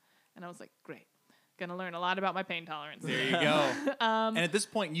hospital. And I was like, great. Gonna learn a lot about my pain tolerance. There you go. And at this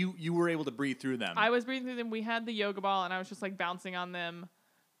point, you were able to breathe through them. I was breathing through them. We had the yoga ball, and I was just like bouncing on them.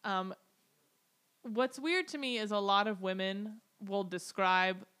 What's weird to me is a lot of women will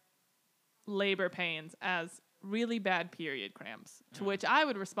describe labor pains as really bad period cramps, to which I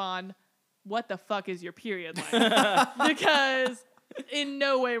would respond, what the fuck is your period like? Because in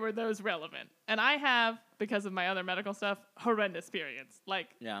no way were those relevant. And I have, because of my other medical stuff, horrendous periods. Like,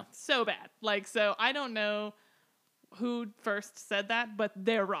 so bad. Like, so I don't know who first said that, but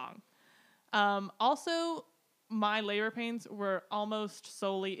they're wrong. Also, my labor pains were almost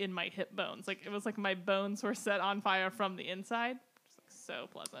solely in my hip bones. Like, it was like my bones were set on fire from the inside. It's like so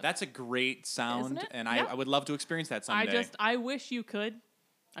pleasant. That's a great sound, Isn't it? and Yeah. I would love to experience that someday. I wish you could.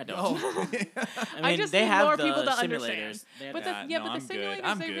 I don't. Oh. I mean, I just they need have more the people to simulators. understand. They have But that. the no, I'm good. simulators,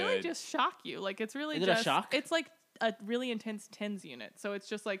 I'm they good. really just shock you. Like, it's really Is it a just shock? It's like a really intense TENS unit. So it's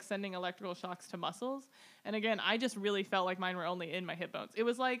just like sending electrical shocks to muscles. And again, I just really felt like mine were only in my hip bones. It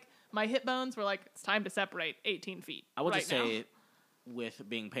was like my hip bones were like, it's time to separate 18 feet. I would right just say, with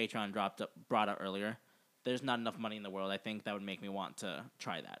being Patreon brought up earlier, there's not enough money in the world. I think that would make me want to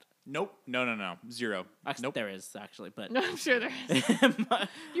try that. Nope. No. Zero. Actually, Nope. there is actually, but now. I'm sure there is.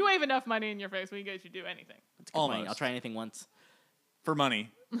 You wave enough money in your face, we can get you to do anything. it's a good point. Almost. I'll try anything once. For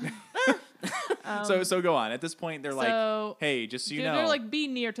money. So go on. At this point, they're like, hey, just so you know. They're like, be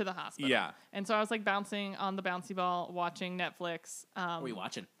near to the hospital. Yeah. And so I was like bouncing on the bouncy ball, watching Netflix. What were you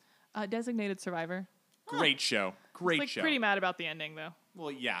watching? Designated Survivor. Great show. I Great was like show. pretty mad about the ending though.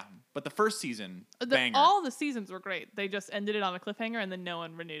 Well, yeah. But the first season, banger. All the seasons were great. They just ended it on a cliffhanger and then no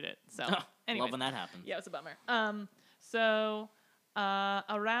one renewed it. So anyway. Love when that happens. Yeah, it was a bummer. So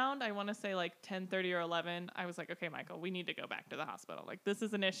around I want to say like 10:30 or 11, I was like, okay, Michael, we need to go back to the hospital. Like this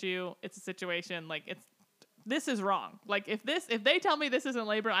is an issue. It's a situation. Like this is wrong. Like if they tell me this isn't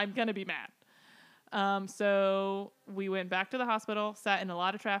labor, I'm gonna be mad. So we went back to the hospital, sat in a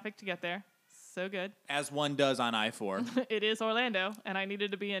lot of traffic to get there. So good. As one does on I-4. It is Orlando, and I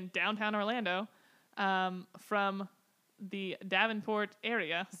needed to be in downtown Orlando from the Davenport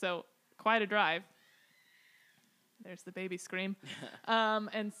area. So quite a drive. There's the baby scream.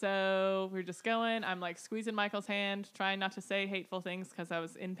 And so we're just going. I'm like squeezing Michael's hand, trying not to say hateful things because I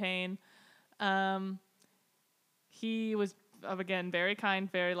was in pain. He was, again, very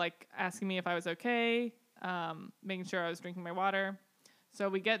kind, very like asking me if I was okay, making sure I was drinking my water. So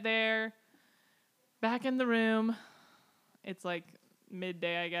we get there, back in the room. It's like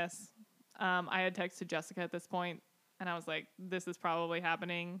midday, I guess. I had texted Jessica at this point, and I was like, this is probably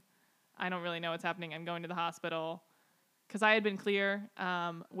happening. I don't really know what's happening. I'm going to the hospital. Because I had been clear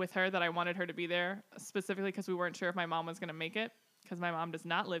with her that I wanted her to be there, specifically because we weren't sure if my mom was going to make it, because my mom does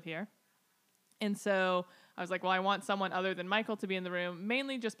not live here. And so I was like, well, I want someone other than Michael to be in the room,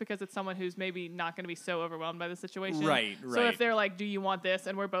 mainly just because it's someone who's maybe not going to be so overwhelmed by the situation. Right. So if they're like, do you want this?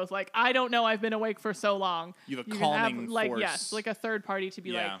 And we're both like, I don't know. I've been awake for so long. You have a can calming like, force. Yes, like a third party to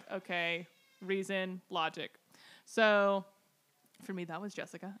be like, okay, reason, logic. So for me, that was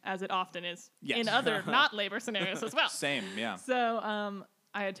Jessica, as it often is in other not labor scenarios as well. Same, yeah. So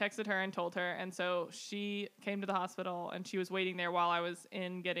I had texted her and told her, and so she came to the hospital, and she was waiting there while I was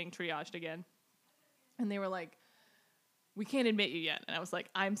in getting triaged again. And they were like, we can't admit you yet. And I was like,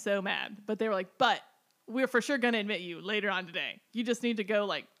 I'm so mad. But they were like, but we're for sure going to admit you later on today. You just need to go,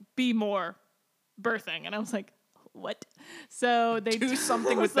 like, be more birthing. And I was like, what? So they do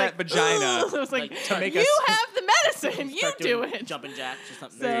something with that vagina. I was like, to make you us have the medicine. You do it. Jumping jacks or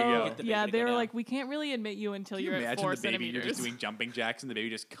something. So, There you go. Get the baby yeah, to they go were down. like, we can't really admit you until Can you you're at imagine 4 the baby, centimeters. you're just doing jumping jacks and the baby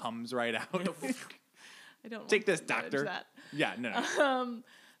just comes right out. I don't Take want this, to manage doctor. that. Yeah, no.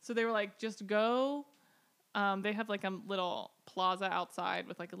 So they were like, just go. They have like a little plaza outside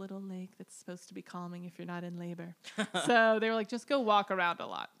with like a little lake that's supposed to be calming if you're not in labor. So they were like, just go walk around a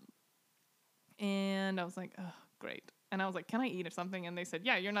lot. And I was like, oh, great. And I was like, can I eat or something? And they said,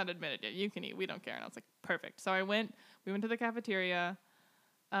 yeah, you're not admitted yet. You can eat. We don't care. And I was like, perfect. So we went to the cafeteria.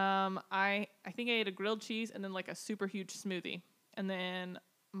 I think I ate a grilled cheese and then like a super huge smoothie. And then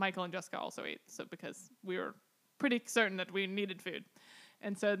Michael and Jessica also ate. So because we were pretty certain that we needed food.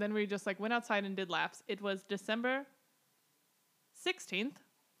 And so then we just like went outside and did laps. It was December 16th.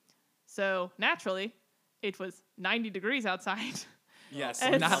 So naturally, it was 90 degrees outside. Yes,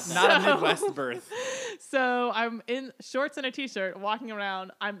 And not so- a Midwest birth. So I'm in shorts and a t-shirt walking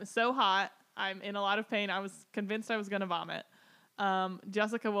around. I'm so hot. I'm in a lot of pain. I was convinced I was going to vomit.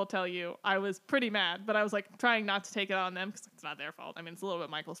 Jessica will tell you I was pretty mad, but I was like trying not to take it on them because it's not their fault. I mean, it's a little bit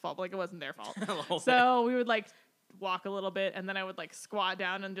Michael's fault, but like it wasn't their fault. So we would like walk a little bit and then I would like squat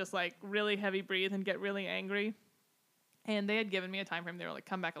down and just like really heavy breathe and get really angry. And they had given me a time frame. They were like,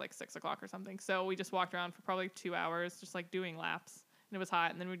 come back at like 6 o'clock or something. So we just walked around for probably 2 hours, just like doing laps. And it was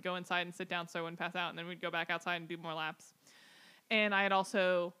hot. And then we'd go inside and sit down so I wouldn't pass out. And then we'd go back outside and do more laps. And I had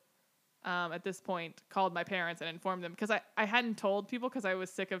also, at this point, called my parents and informed them. Because I hadn't told people because I was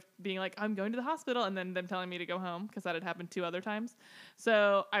sick of being like, I'm going to the hospital. And then them telling me to go home because that had happened 2 other times.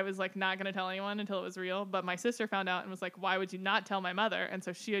 So I was like not going to tell anyone until it was real. But my sister found out and was like, why would you not tell my mother? And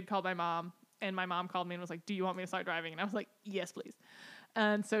so she had called my mom. And my mom called me and was like, do you want me to start driving? And I was like, yes, please.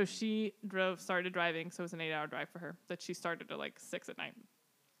 And so she started driving. So it was an 8-hour drive for her that she started at like 6 at night.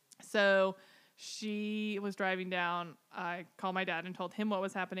 So she was driving down. I called my dad and told him what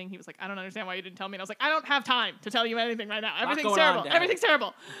was happening. He was like, I don't understand why you didn't tell me. And I was like, I don't have time to tell you anything right now. Everything's going terrible. on, Dad. Everything's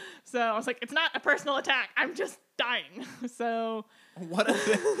terrible. So I was like, it's not a personal attack. I'm just dying. So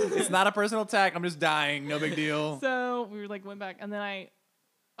It's not a personal attack. I'm just dying. No big deal. So we were like went back, and then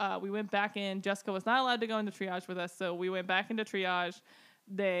we went back in. Jessica was not allowed to go into triage with us, so we went back into triage.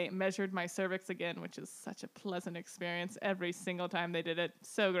 They measured my cervix again, which is such a pleasant experience every single time they did it.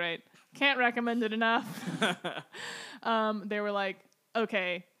 So great. Can't recommend it enough. They were like,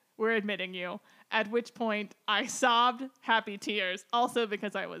 okay, we're admitting you. At which point I sobbed happy tears, also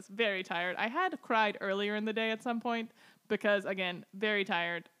because I was very tired. I had cried earlier in the day at some point because, again, very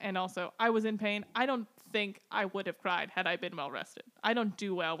tired. And also I was in pain. I don't think I would have cried had I been well rested. I don't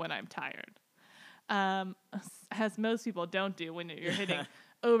do well when I'm tired. As most people don't do when you're hitting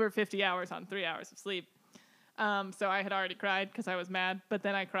over 50 hours on 3 hours of sleep. So I had already cried because I was mad, but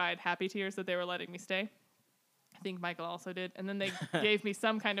then I cried happy tears that they were letting me stay. I think Michael also did. And then they gave me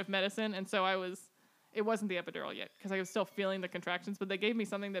some kind of medicine, and so it wasn't the epidural yet because I was still feeling the contractions, but they gave me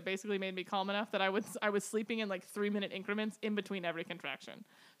something that basically made me calm enough that I was sleeping in like 3-minute increments in between every contraction.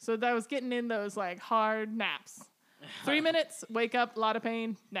 So that I was getting in those like hard naps. 3 minutes, wake up, a lot of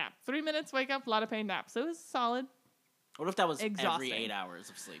pain, nap. 3 minutes, wake up, a lot of pain, nap. So it was solid. What if that was Exhausting. every 8 hours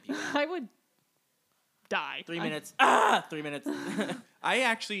of sleep? You got? I would die. 3 minutes. 3 minutes. I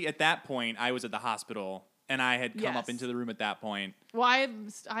actually, at that point, I was at the hospital, and I had come up Yes. into the room at that point. Well,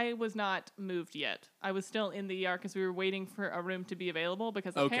 I was not moved yet. I was still in the ER because we were waiting for a room to be available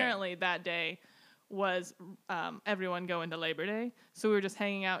because Okay. apparently that day was everyone going to Labor Day. So we were just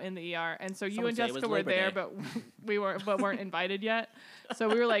hanging out in the ER. And so you Someone and say it was Jessica were Labor there, Day. but weren't invited yet. So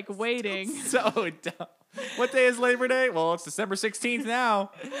we were like waiting. So dumb. What day is Labor Day? Well, it's December 16th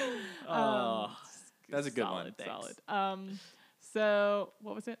now. Oh. That's a good solid, one. solid. So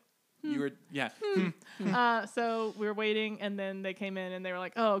what was it? You were, yeah. So we were waiting, and then they came in, and they were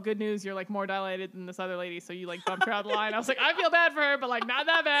like, "Oh, good news! You're like more dilated than this other lady, so you like bumped her out of the line." I was like, "I feel bad for her, but like not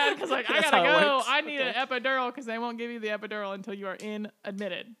that bad because like I That's gotta how it go. works. I need an epidural because they won't give you the epidural until you are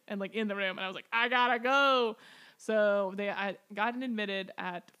admitted and like in the room." And I was like, "I gotta go." So I got admitted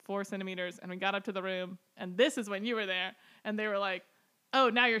at 4 centimeters, and we got up to the room, and this is when you were there, and they were like,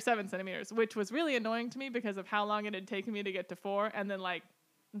 "Oh, now you're 7 centimeters," which was really annoying to me because of how long it had taken me to get to 4, and then like.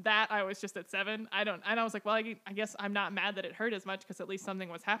 That I was just at 7. And I was like, well, I guess I'm not mad that it hurt as much because at least something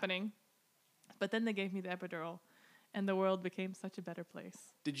was happening. But then they gave me the epidural, and the world became such a better place.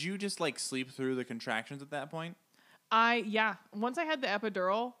 Did you just like sleep through the contractions at that point? Once I had the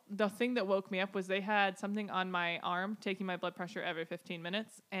epidural, the thing that woke me up was they had something on my arm taking my blood pressure every 15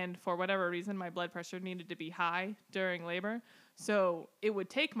 minutes. And for whatever reason, my blood pressure needed to be high during labor. So it would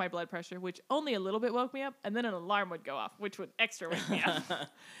take my blood pressure, which only a little bit woke me up, and then an alarm would go off, which would extra wake me up.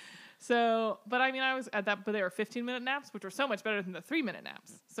 So, but I mean, I was at that, but they were 15-minute naps, which were so much better than the 3-minute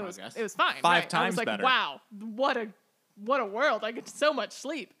naps. So it was fine. 5 right? I times was like, better. wow, what a world. I get so much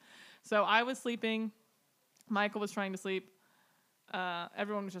sleep. So I was sleeping. Michael was trying to sleep.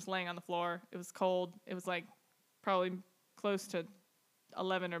 Everyone was just laying on the floor. It was cold. It was like probably close to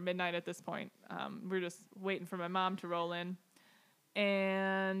 11 or midnight at this point. We were just waiting for my mom to roll in.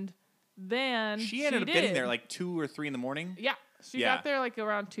 And then She ended up getting there like 2 or 3 in the morning. Yeah. She Yeah. got there like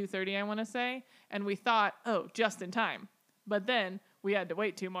around 2:30, I want to say. And we thought, oh, just in time. But then we had to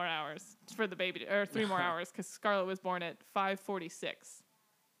wait 2 more hours for the baby, or 3 more hours, because Scarlett was born at 5:46.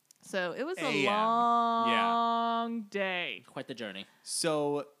 So it was a AM. long day. Quite the journey.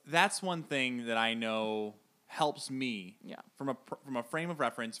 So that's one thing that I know helps me Yeah. from a frame of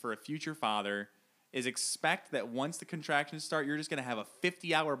reference for a future father is expect that once the contractions start, you're just going to have a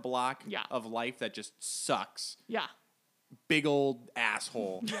 50-hour block Yeah. of life that just sucks. Yeah. Big old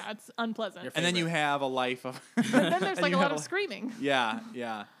asshole. Yeah, it's unpleasant. Your And then you favorite. have a life of... But then there's and like you a lot have of screaming. Yeah,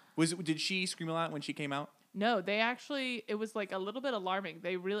 yeah. Did she scream a lot when she came out? No, it was like a little bit alarming.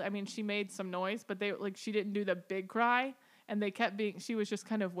 She made some noise, but she didn't do the big cry, and she was just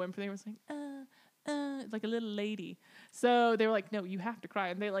kind of whimpering. It was like, like a little lady. So they were like, no, you have to cry.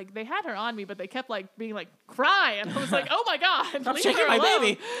 And they had her on me, but they kept like being like, cry. And I was like, oh my God, I'm leave shaking her my alone.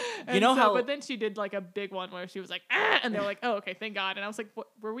 baby. And You know how- but then she did like a big one where she was like, ah, and they're like, oh, okay, thank God. And I was like, what,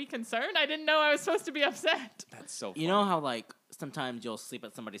 were we concerned? I didn't know I was supposed to be upset. That's so funny. You know how like sometimes you'll sleep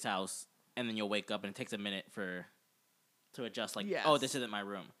at somebody's house and then you'll wake up and it takes a minute to adjust. Like, Yes. oh, this isn't my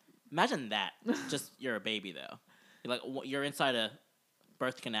room. Imagine that. Just you're a baby though. You're inside a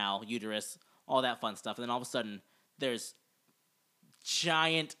birth canal, uterus, all that fun stuff, and then all of a sudden there's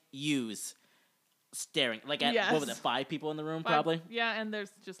giant U's staring. Like at Yes. what was it? 5 people in the room probably. Yeah, and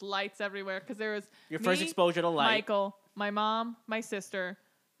there's just lights everywhere because there was Your first me, exposure to light. Michael, my mom, my sister,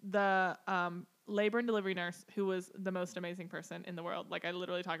 the labor and delivery nurse, who was the most amazing person in the world. Like I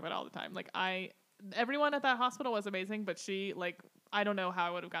literally talk about it all the time. Like everyone at that hospital was amazing, but she I don't know how I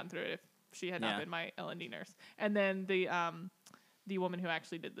would have gotten through it if she had not Yeah. been my L&D nurse. And then the woman who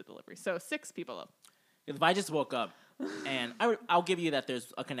actually did the delivery. So 6 people. If I just woke up, and I'll give you that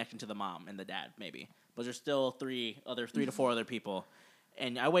there's a connection to the mom and the dad, maybe, but there's still 3 to 4 other people,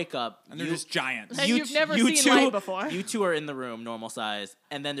 and I wake up And they're just giants. And you've never seen light before. You 2 are in the room, normal size,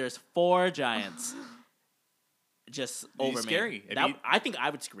 and then there's 4 giants just over me. scary. I think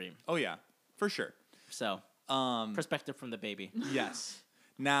I would scream. Oh, yeah. For sure. So perspective from the baby. Yes.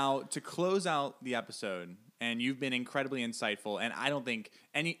 Now, to close out the episode and you've been incredibly insightful. And I don't think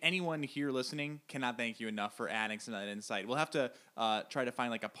anyone here listening cannot thank you enough for adding some of that insight. We'll have to try to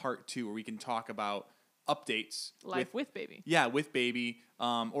find like a part 2 where we can talk about updates Life with baby. Yeah, with baby,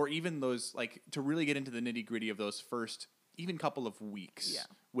 or even those like to really get into the nitty gritty of those first even couple of weeks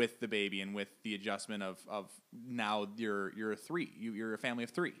with the baby and with the adjustment of now you're 3, you're a family of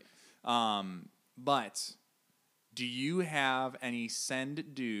 3. But do you have any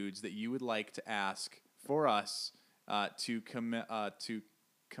send dudes that you would like to ask for us to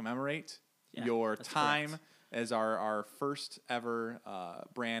commemorate your time correct. as our first ever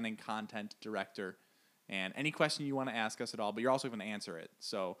brand and content director? And any question you want to ask us at all, but you're also going to answer it.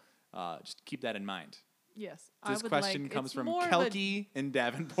 So just keep that in mind. Yes. This question comes from more Kelky in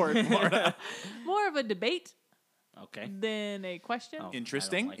Davenport, Florida. more of a debate Okay. than a question. Oh,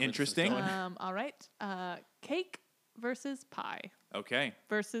 Interesting, I don't like where this is interesting. going. All right. Cake versus pie Okay.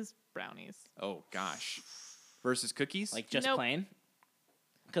 versus brownies. Oh, gosh. Versus cookies? Like just Nope. plain.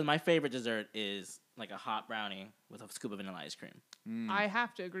 Because my favorite dessert is like a hot brownie with a scoop of vanilla ice cream. I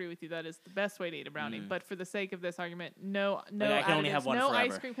have to agree with you. That is the best way to eat a brownie. But for the sake of this argument, no I can only additives, have one no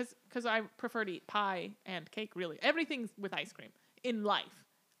forever. ice cream, because I prefer to eat pie and cake. Really, everything's with ice cream in life.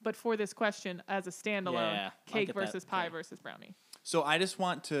 But for this question, as a standalone, Yeah, I'll cake get that. versus pie Okay. versus brownie. So I just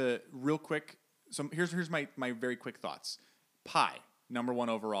want to real quick. So here's my very quick thoughts. Pie, number 1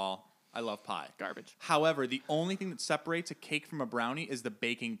 overall. I love pie. Garbage. However, the only thing that separates a cake from a brownie is the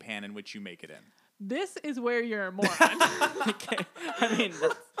baking pan in which you make it in. This is where you're a moron. Okay. I mean,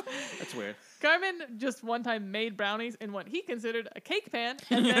 that's weird. Carmen just one time made brownies in what he considered a cake pan,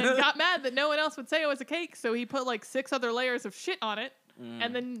 and then got mad that no one else would say it was a cake, so he put like 6 other layers of shit on it,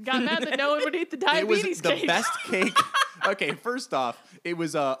 and then got mad that no one would eat the It was diabetes the cake. best cake. Okay, first off, it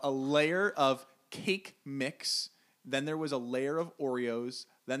was a layer of cake mix. Then there was a layer of Oreos.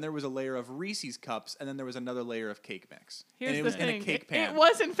 Then there was a layer of Reese's Cups. And then there was another layer of cake mix. Here's and it the was thing. in a cake It pan.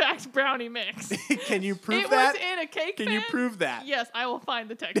 was in fact brownie mix. Can you prove It that? was in a cake pan. Can you prove that? Yes, I will find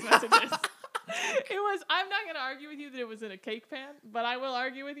the text messages. It was. I'm not going to argue with you that it was in a cake pan, but I will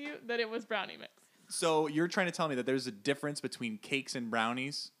argue with you that it was brownie mix. So you're trying to tell me that there's a difference between cakes and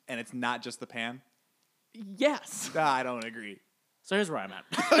brownies, and it's not just the pan? Yes. I don't agree. So here's where I'm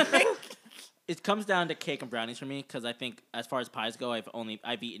at. It comes down to cake and brownies for me because I think as far as pies go,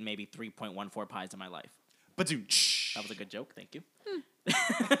 I've eaten maybe 3.14 pies in my life. But dude, That was a good joke. Thank you.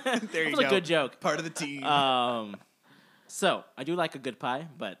 there you That was go. a good joke. Part of the team. So I do like a good pie,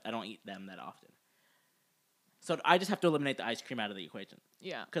 but I don't eat them that often. So I just have to eliminate the ice cream out of the equation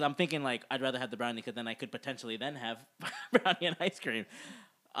Yeah. because I'm thinking like I'd rather have the brownie because then I could potentially then have brownie and ice cream.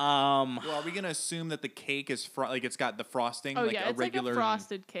 Well, are we gonna assume that the cake is like it's got the frosting, Oh like yeah, a it's regular, like a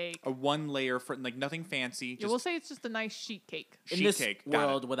frosted cake. a one layer, like nothing fancy, Yeah, just we'll say it's just a nice sheet cake. In sheet this cake. Got it.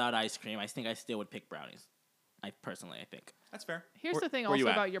 world without ice cream, I think I still would pick brownies. I think. That's fair. Here's Where- the thing where you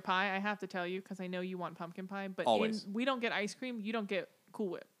also at? about your pie. I have to tell you because I know you want pumpkin pie, but Always. we don't get ice cream. You don't get Cool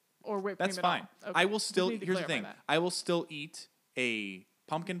Whip or whipped That's cream at fine. all. I Okay, will just still. need to Here's the clarify thing. that. I will still eat a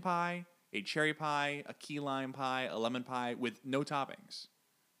pumpkin pie, a cherry pie, a key lime pie, a lemon pie with no toppings,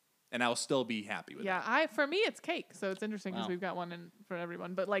 and I'll still be happy with Yeah, it. for me it's cake, so it's interesting because Wow. we've got one in for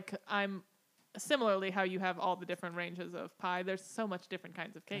everyone. But like I'm similarly how you have all the different ranges of pie. There's so much different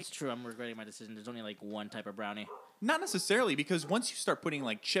kinds of cake. That's true. I'm regretting my decision. There's only like one type of brownie. Not necessarily, because once you start putting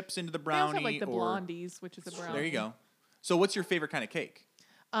like chips into the They brownie, also have like the or blondies, which is a brownie. there you go. So, what's your favorite kind of cake?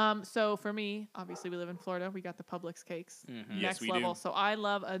 So for me, obviously we live in Florida. We got the Publix cakes, Yes, next we do. level. So I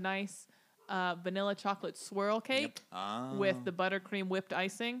love a nice vanilla chocolate swirl cake with the buttercream whipped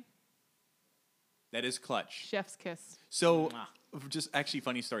icing. That is clutch. Chef's kiss. So, Mwah. just actually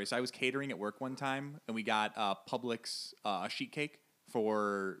funny story. So I was catering at work one time, and we got Publix a sheet cake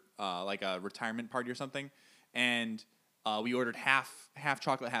for like a retirement party or something, and we ordered half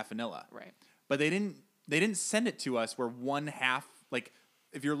chocolate, half vanilla. Right. But they didn't send it to us where one half, like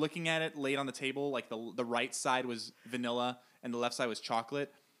if you're looking at it laid on the table, like the right side was vanilla and the left side was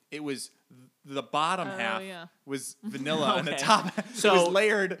chocolate. It was the bottom Oh, half yeah. was vanilla and the Okay. top So was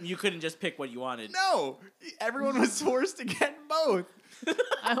layered. You couldn't just pick what you wanted. No, everyone was forced to get both.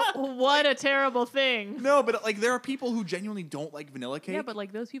 What a terrible thing. No, but like there are people who genuinely don't like vanilla cake. Yeah, but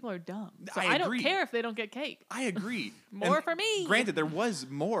like those people are dumb. So I I don't agree. care if they don't get cake. I agree. More And for me. Granted, there was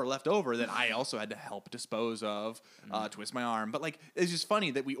more left over that I also had to help dispose of, twist my arm. But like, it's just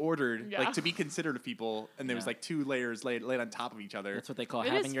funny that we ordered Yeah. like to be considered of people, and there was Yeah. like 2 layers laid on top of each other That's what they call It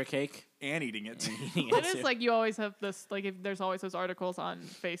having is- your cake. and eating it. It is like you always have this, like if there's always those articles on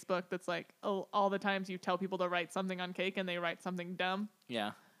Facebook that's like, oh, all the times you tell people to write something on cake and they write something dumb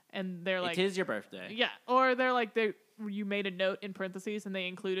Yeah. and they're like, it is your birthday. yeah, or they're like, they you made a note in parentheses and they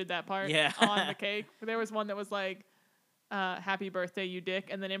included that part Yeah. on the cake. There was one that was like, happy birthday, you dick.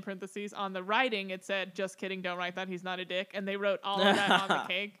 And then in parentheses on the writing, it said, just kidding, don't write that. He's not a dick. And they wrote all of that on the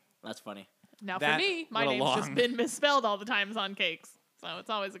cake. That's funny. Now, That- for me, my what a name's just long- been misspelled all the times on cakes. So it's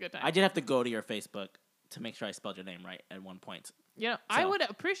always a good time. I did have to go to your Facebook to make sure I spelled your name right at one point. You know, I So- would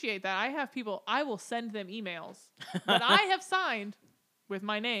appreciate that. I have people, I will send them emails that I have signed with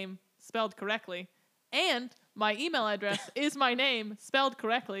my name spelled correctly. And my email address is my name spelled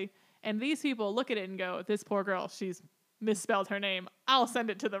correctly. And these people look at it and go, this poor girl, she's misspelled her name. I'll send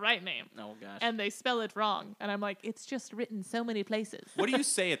it to the right name. Oh gosh. And they spell it wrong. And I'm like, it's just written so many places. What do you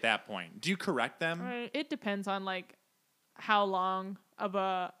say at that point? Do you correct them? It depends on like how long of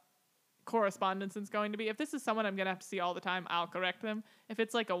a correspondence it's going to be. If this is someone I'm going to have to see all the time, I'll correct them. If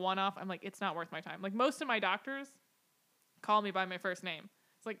it's like a one-off, I'm like, it's not worth my time. Like most of my doctors call me by my first name.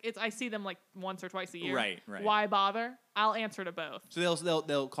 It's I see them like once or twice a year. Right. Why bother? I'll answer to both. So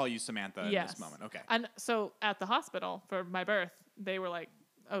they'll call you Samantha in this moment. Okay. And so at the hospital for my birth, they were like,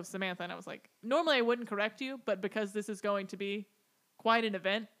 "Oh, Samantha," and I was like, "Normally I wouldn't correct you, but because this is going to be quite an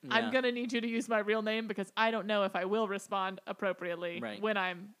event, I'm Yeah. gonna need you to use my real name because I don't know if I will respond appropriately Right. when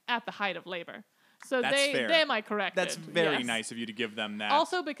I'm at the height of labor." So That's fair. they might correct That's it. very yes. nice of you to give them that.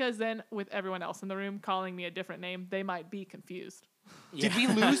 Also, because then with everyone else in the room calling me a different name, they might be confused. Did we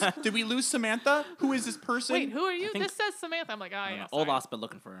lose? Did we lose Samantha? Who is this person? Wait, who are you? think- This says Samantha. I'm like, I oh don't yeah, know. Old sorry. Oscar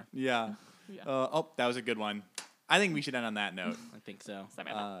looking for her. Yeah. Yeah. That was a good one. I think we should end on that note. I think so.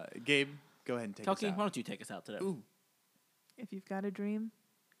 Samantha. Gabe, go ahead and take Kelky, us why out. don't you take us out today? Ooh, If you've got a dream,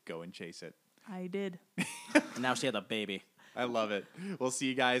 go and chase it. I did. And now she had a baby. I love it. We'll see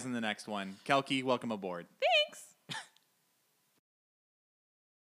you guys in the next one. Kelky, welcome aboard. Thank